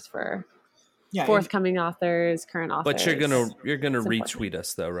resource for forthcoming authors, current authors. But you're gonna retweet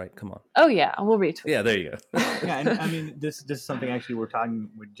us though, right? Come on. Oh yeah, we'll retweet. Yeah, there you go. Yeah, and I mean, this is something actually we're talking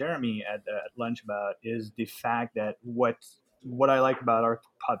with Jeremy at lunch about, is the fact that what I like about our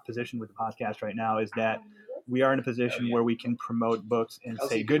position with the podcast right now is that we are in a position where we can promote books and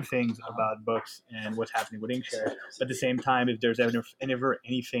say good things about books and what's happening with Inkshare. But at the same time, if there's ever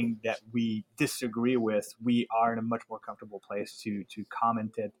anything that we disagree with, we are in a much more comfortable place to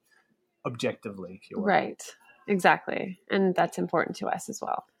comment it objectively, if you will. Right. Exactly. And that's important to us as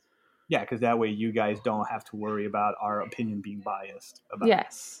well. Yeah, because that way you guys don't have to worry about our opinion being biased about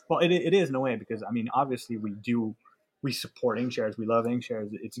Yes. Well, it is in a way, because, I mean, obviously we support Inkshares. We love Inkshares.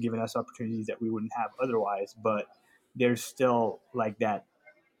 It's given us opportunities that we wouldn't have otherwise, but there's still like that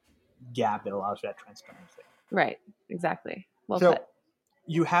gap that allows for that transparency. Right. Exactly. Well so put.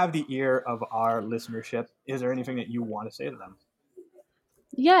 You have the ear of our listenership. Is there anything that you want to say to them?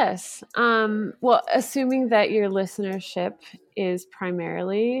 Yes. Well, assuming that your listenership is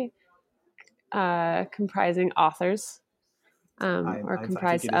primarily comprising authors, or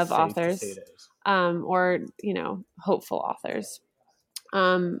comprised of authors, or, hopeful authors.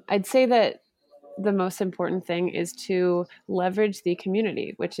 I'd say that the most important thing is to leverage the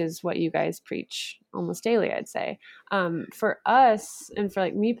community, which is what you guys preach almost daily, I'd say. For us, and for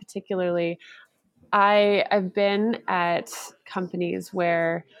me particularly, I've been at companies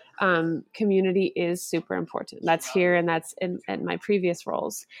where community is super important. That's here, and that's in my previous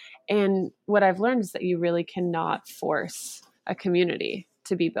roles. And what I've learned is that you really cannot force a community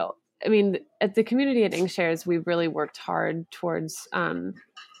to be built. I mean, at the community at Inkshares, we've really worked hard towards,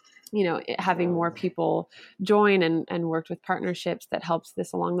 having more people join and worked with partnerships that helps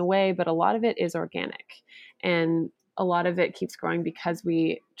this along the way. But a lot of it is organic, and a lot of it keeps growing because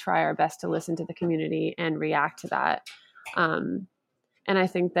we try our best to listen to the community and react to that. And I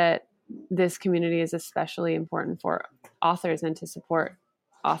think that this community is especially important for authors and to support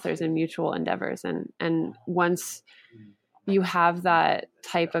authors in mutual endeavors. And once you have that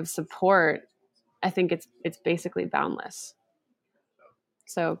type of support, I think it's basically boundless.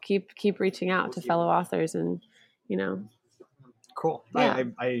 So keep reaching out to fellow authors and, Cool. Yeah.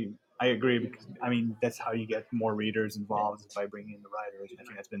 I agree, because, I mean, that's how you get more readers involved, by bringing in the writers. I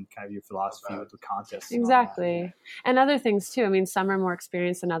think that's been kind of your philosophy with the contests. Exactly. And other things too. I mean, some are more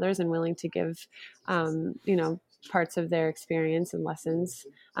experienced than others and willing to give, parts of their experience and lessons.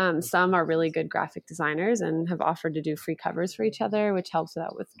 Some are really good graphic designers and have offered to do free covers for each other, which helps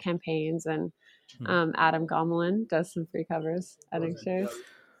out with campaigns. And Adam Gomelin does some free covers at Inkshares.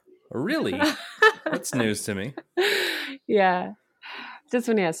 Really? That's news to me. Yeah. Just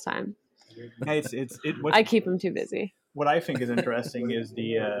when he has time. I keep him too busy. What I think is interesting is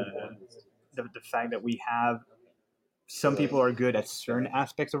the fact that we have some people are good at certain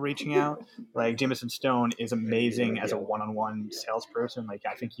aspects of reaching out. Like Jameson Stone is amazing as a one-on-one salesperson. Like,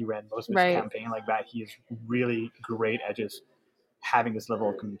 I think he ran most of his campaign like that. He is really great at just having this level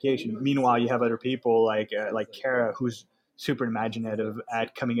of communication. Meanwhile, you have other people like Kara, who's super imaginative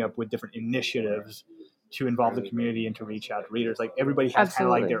at coming up with different initiatives to involve the community and to reach out to readers. Like, everybody has kind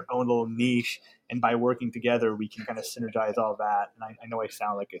of like their own little niche, and by working together, we can kind of synergize all that. And I know I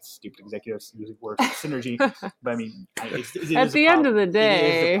sound like a stupid executive using words like synergy, but I mean, at the end of the day, it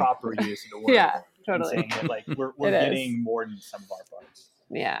is the proper use of the word. Yeah, totally. Saying that, like, we're getting more than some of our parts.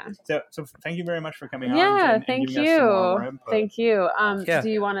 Yeah. So thank you very much for coming on. Yeah, and thank giving you. us some more input. Thank you. Do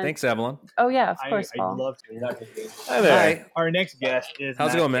you want to? Thanks, Avalon. Oh yeah, of course, Paul. I'd love to. Hi there. Hi. Our next guest is How's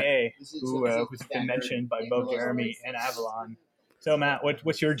Matt it going, Matt? Kay, who's been mentioned by both Jeremy and Avalon. So Matt,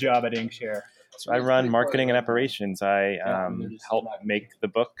 what's your job at Inkshare? So I run marketing and operations. I help make the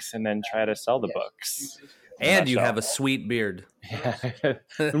books and then try to sell the books. And you have a sweet beard. Yeah,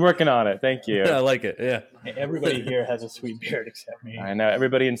 I'm working on it. Thank you. I like it. Yeah. Everybody here has a sweet beard except me. I know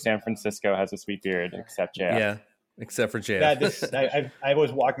everybody in San Francisco has a sweet beard except JF. Yeah, except for JF. I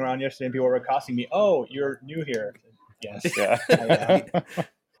was walking around yesterday and people were accosting me. Oh, you're new here. Yes. Yeah.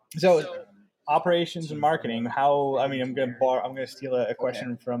 So, operations and marketing. I'm gonna steal a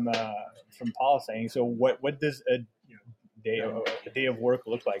question from Paul saying. So, what does a day of work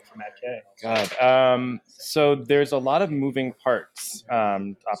look like for Matt Kay? God. So there's a lot of moving parts,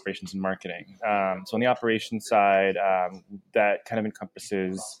 operations and marketing. So on the operations side, that kind of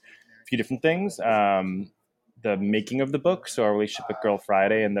encompasses few different things. The making of the book, so our relationship with Girl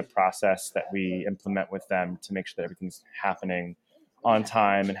Friday and the process that we implement with them to make sure that everything's happening on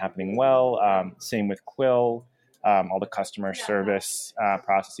time and happening well. Same with Quill, all the customer service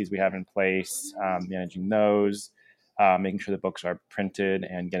processes we have in place, managing those, making sure the books are printed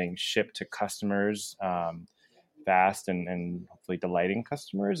and getting shipped to customers fast and hopefully delighting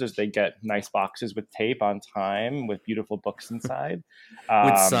customers as they get nice boxes with tape on time with beautiful books inside.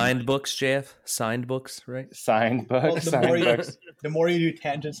 With signed books, JF? Signed books, right? Signed books. The more you do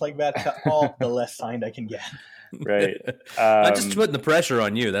tangents like that, the less signed I can get. Right. I'm just putting the pressure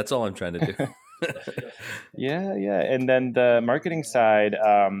on you. That's all I'm trying to do. Yeah. And then the marketing side,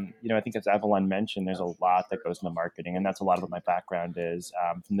 I think as Avalon mentioned, there's a lot that goes into marketing, and that's a lot of what my background is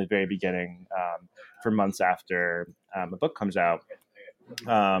from the very beginning, for months after a book comes out.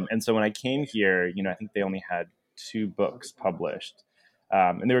 And so when I came here, I think they only had 2 books published,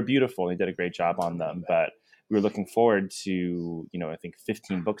 and they were beautiful. They did a great job on them, but we were looking forward to, I think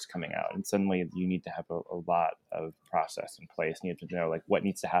 15 books coming out, and suddenly you need to have a lot of process in place. You need to know like what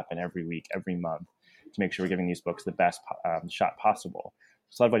needs to happen every week, every month to make sure we're giving these books the best shot possible.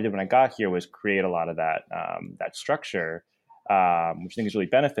 So a lot of what I did when I got here was create a lot of that structure, which I think has really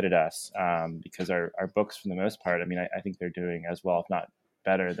benefited us because our books, for the most part, I think they're doing as well, if not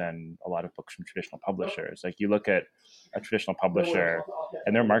better than a lot of books from traditional publishers. Like you look at a traditional publisher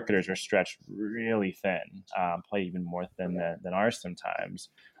and their marketers are stretched really thin, probably even more thin than ours sometimes.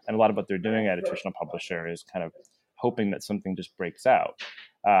 And a lot of what they're doing at a traditional publisher is kind of hoping that something just breaks out.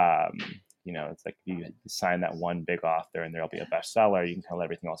 It's like you sign that one big author and there'll be a bestseller. You can kind of let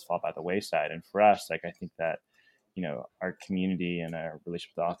everything else fall by the wayside. And for us, like, I think that, our community and our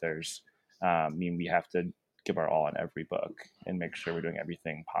relationship with authors mean we have to give our all on every book and make sure we're doing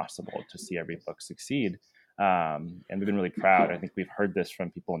everything possible to see every book succeed. And we've been really proud. I think we've heard this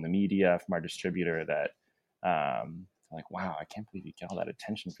from people in the media, from our distributor, that like, wow, I can't believe you get all that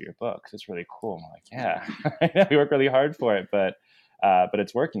attention for your books. It's really cool. I'm like, yeah, I know we work really hard for it, but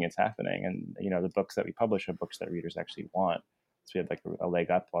it's working, it's happening. And, the books that we publish are books that readers actually want. So we have like a leg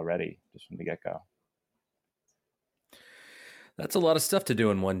up already just from the get-go. That's a lot of stuff to do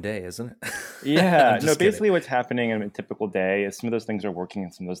in one day, isn't it? Yeah. No, basically what's happening in a typical day is some of those things are working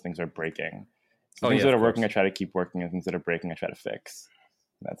and some of those things are breaking. Things that are working, I try to keep working, and things that are breaking, I try to fix.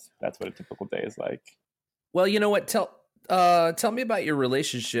 That's what a typical day is like. Well, you know what? Tell me about your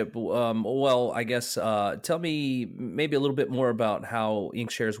relationship. I guess tell me maybe a little bit more about how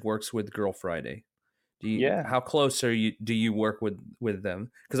Inkshares works with Girl Friday. How close do you work with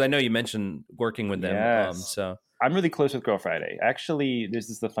them? Because I know you mentioned working with them. Yes. I'm really close with Girl Friday. Actually, this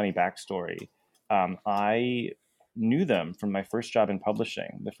is the funny backstory. I knew them from my first job in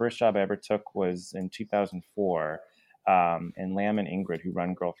publishing. The first job I ever took was in 2004. And Lamb and Ingrid, who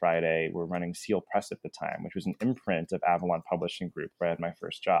run Girl Friday, were running Seal Press at the time, which was an imprint of Avalon Publishing Group, where I had my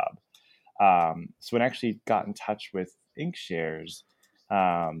first job. So when I actually got in touch with Inkshares,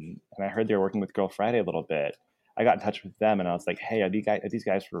 and I heard they were working with Girl Friday a little bit, I got in touch with them and I was like, hey, are these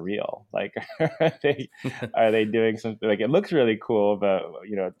guys for real? Like, are they doing something? Like, it looks really cool, but,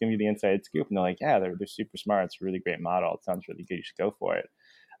 give me the inside scoop. And they're like, yeah, they're super smart. It's a really great model. It sounds really good. You should go for it.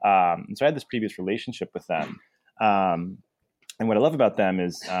 And so I had this previous relationship with them. And what I love about them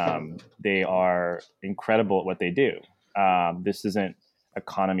is they are incredible at what they do. This isn't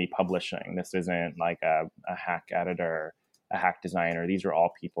economy publishing. This isn't like a hack editor, a hack designer. These are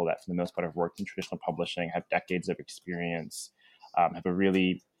all people that, for the most part, have worked in traditional publishing, have decades of experience, have a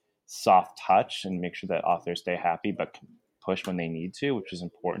really soft touch, and make sure that authors stay happy, but can push when they need to, which is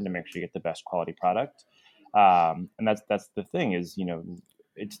important to make sure you get the best quality product. And that's the thing is,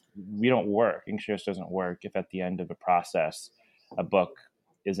 we don't work. Inkshares doesn't work if at the end of a process, a book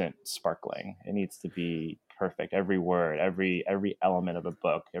isn't sparkling. It needs to be perfect. Every word, every element of a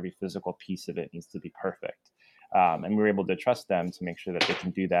book, every physical piece of it needs to be perfect. And we were able to trust them to make sure that they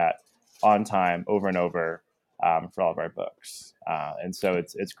can do that on time, over and over, for all of our books. And so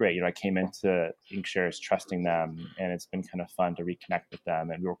it's great. I came into Inkshares trusting them, and it's been kind of fun to reconnect with them.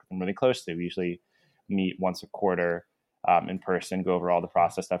 And we work with them really closely. We usually meet once a quarter in person, go over all the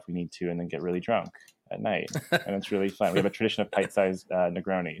process stuff we need to, and then get really drunk at night. And it's really fun. We have a tradition of pint-sized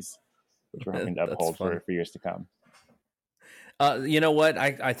Negronis, which we're hoping to uphold for years to come. You know what?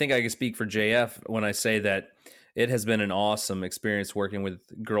 I think I can speak for JF when I say that it has been an awesome experience working with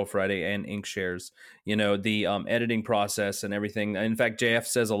Girl Friday and Inkshares. The editing process and everything. In fact, JF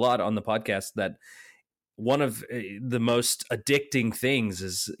says a lot on the podcast that one of the most addicting things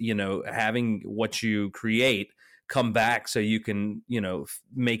is, having what you create come back so you can,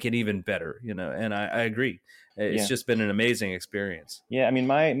 make it even better, and I agree. It's just been an amazing experience. Yeah. I mean,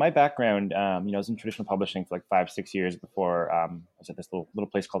 my background, I was in traditional publishing for like 5-6 years before I was at this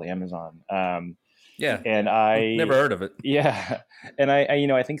little place called Amazon. Yeah. And I never heard of it. Yeah. And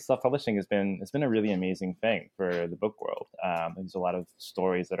I think self-publishing has been a really amazing thing for the book world. There's a lot of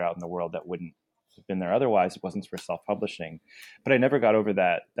stories that are out in the world that wouldn't have been there otherwise. It wasn't for self-publishing, but I never got over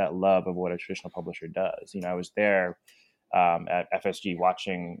that love of what a traditional publisher does. I was there at FSG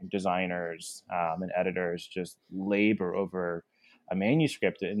watching designers and editors just labor over a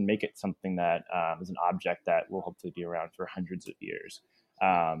manuscript and make it something that is an object that will hopefully be around for hundreds of years.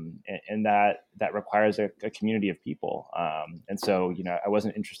 And that requires a community of people. And so, I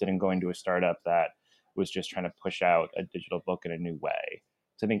wasn't interested in going to a startup that was just trying to push out a digital book in a new way.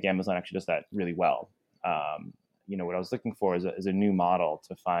 So I think Amazon actually does that really well. What I was looking for is a new model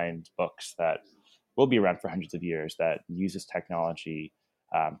to find books that will be around for hundreds of years, that uses technology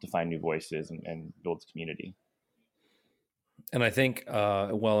to find new voices and builds community. And I think,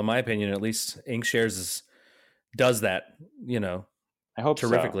 in my opinion, at least, Inkshares does that, I hope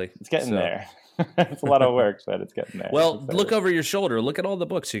terrifically. So. It's getting there. It's a lot of work, but it's getting there. Well, look over your shoulder. Look at all the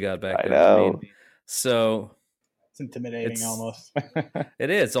books you got back there. I know. So it's intimidating almost. It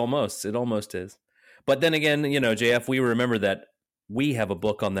is almost. It almost is. But then again, JF, we remember that we have a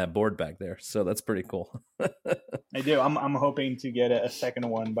book on that board back there, so that's pretty cool. I do. I'm hoping to get a second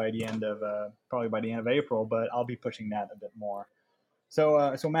one by the end of probably by the end of April, but I'll be pushing that a bit more.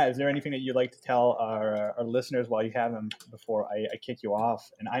 So Matt, is there anything that you'd like to tell our listeners while you have them before I kick you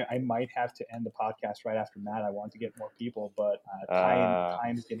off? And I might have to end the podcast right after Matt. I want to get more people, but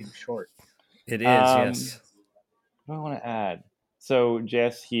time's getting short. It is, yes. What do I want to add? So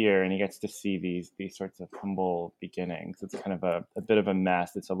Jeff's here, and he gets to see these sorts of humble beginnings. It's kind of a bit of a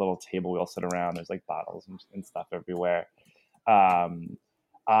mess. It's a little table we all sit around. There's like bottles and stuff everywhere.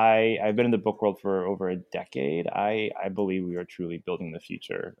 I've been in the book world for over a decade. I believe we are truly building the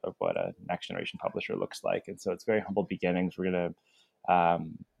future of what a next generation publisher looks like. And so it's very humble beginnings. We're going to, I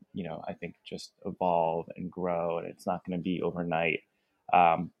think just evolve and grow, and it's not going to be overnight. But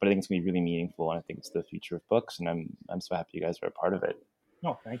I think it's going to be really meaningful, and I think it's the future of books, and I'm so happy you guys are a part of it.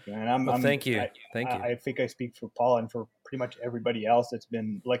 No, thank you. And thank you. Thank you. I think I speak for Paul and for pretty much everybody else that's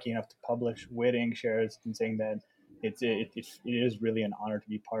been lucky enough to publish with Inkshares, and saying that it is really an honor to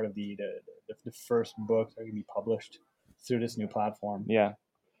be part of the first books that are going to be published through this new platform. Yeah,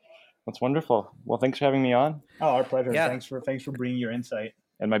 that's wonderful. Well, thanks for having me on. Oh, our pleasure. Yeah. Thanks for bringing your insight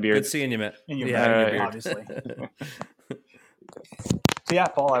and my beard. Good seeing you, Matt. And your beard, obviously. So yeah,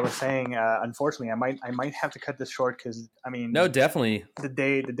 Paul, I was saying, unfortunately, I might have to cut this short because no, definitely the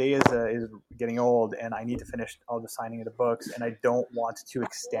day is getting old, and I need to finish all the signing of the books, and I don't want to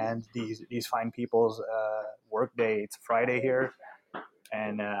extend these fine people's work day. It's Friday here,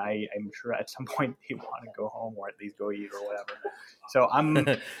 and I'm sure at some point they want to go home or at least go eat or whatever. So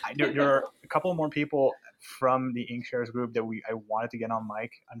there are a couple more people from the Inkshares group that I wanted to get on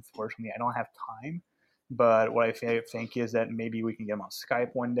mic. Unfortunately, I don't have time. But what I think is that maybe we can get them on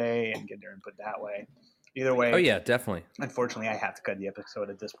Skype one day and get their input that way. Either way. Oh, yeah, definitely. Unfortunately, I have to cut the episode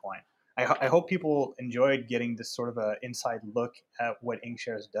at this point. I hope people enjoyed getting this sort of an inside look at what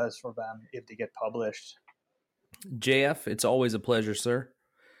Inkshares does for them if they get published. JF, it's always a pleasure, sir.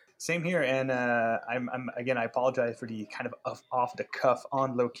 Same here. And I apologize for the kind of off the cuff,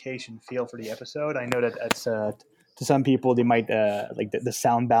 on location feel for the episode. I know that's to some people, they might like the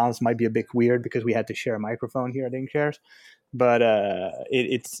sound balance might be a bit weird because we had to share a microphone here at Inkshares, but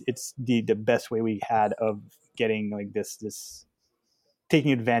it's the best way we had of getting like this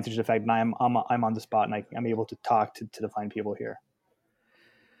taking advantage of the fact that I'm on the spot and I'm able to talk to the fine people here.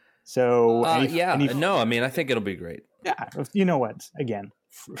 So I think it'll be great. Yeah, you know what? Again,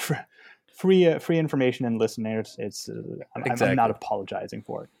 free information and listeners. I'm not apologizing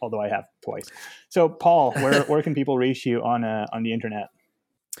for it, although I have twice. So, Paul, where can people reach you on the internet?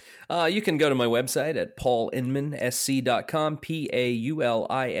 You can go to my website at paulinmansc.com,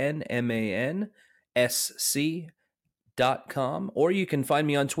 paulinmansc.com, or you can find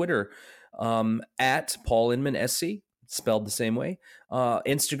me on Twitter at paulinmansc, spelled the same way.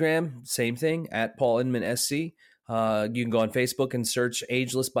 Instagram, same thing, at paulinmansc. You can go on Facebook and search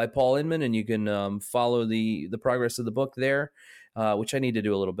Ageless by Paul Inman, and you can follow the progress of the book there, which I need to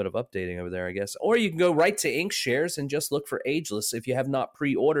do a little bit of updating over there, I guess. Or you can go right to Inkshares and just look for Ageless if you have not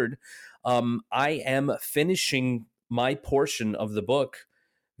pre-ordered. I am finishing my portion of the book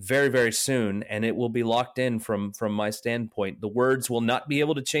very, very soon, and it will be locked in from my standpoint. The words will not be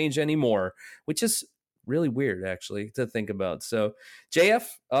able to change anymore, which is really weird actually to think about. So JF,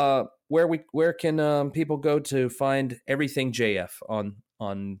 where can people go to find everything JF on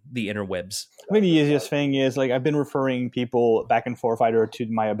the interwebs? I think the easiest thing is, like, I've been referring people back and forth either to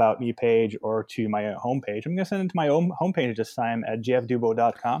my About Me page or to my homepage. I'm going to send them to my own homepage this time at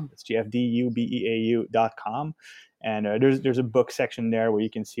jfdubeau.com. It's jfdubeau.com. And there's a book section there where you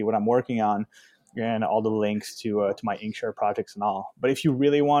can see what I'm working on and all the links to my Inkshare projects and all. But if you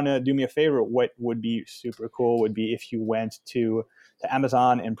really want to do me a favor, what would be super cool would be if you went to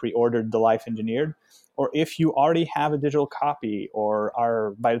Amazon and pre-ordered The Life Engineered. Or if you already have a digital copy, or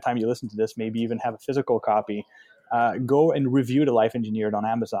are, by the time you listen to this, maybe even have a physical copy, go and review The Life Engineered on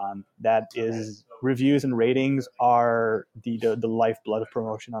Amazon. That is, reviews and ratings are the lifeblood of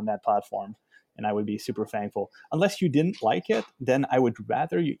promotion on that platform. And I would be super thankful. Unless you didn't like it, then I would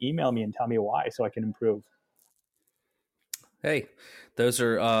rather you email me and tell me why so I can improve. Hey, those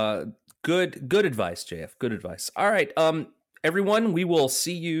are good advice, JF. Good advice. All right. Everyone, we will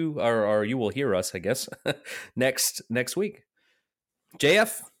see you, or you will hear us, I guess, next week.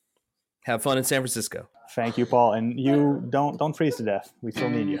 JF, have fun in San Francisco. Thank you, Paul. And you don't freeze to death. We still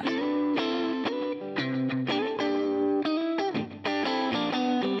need you.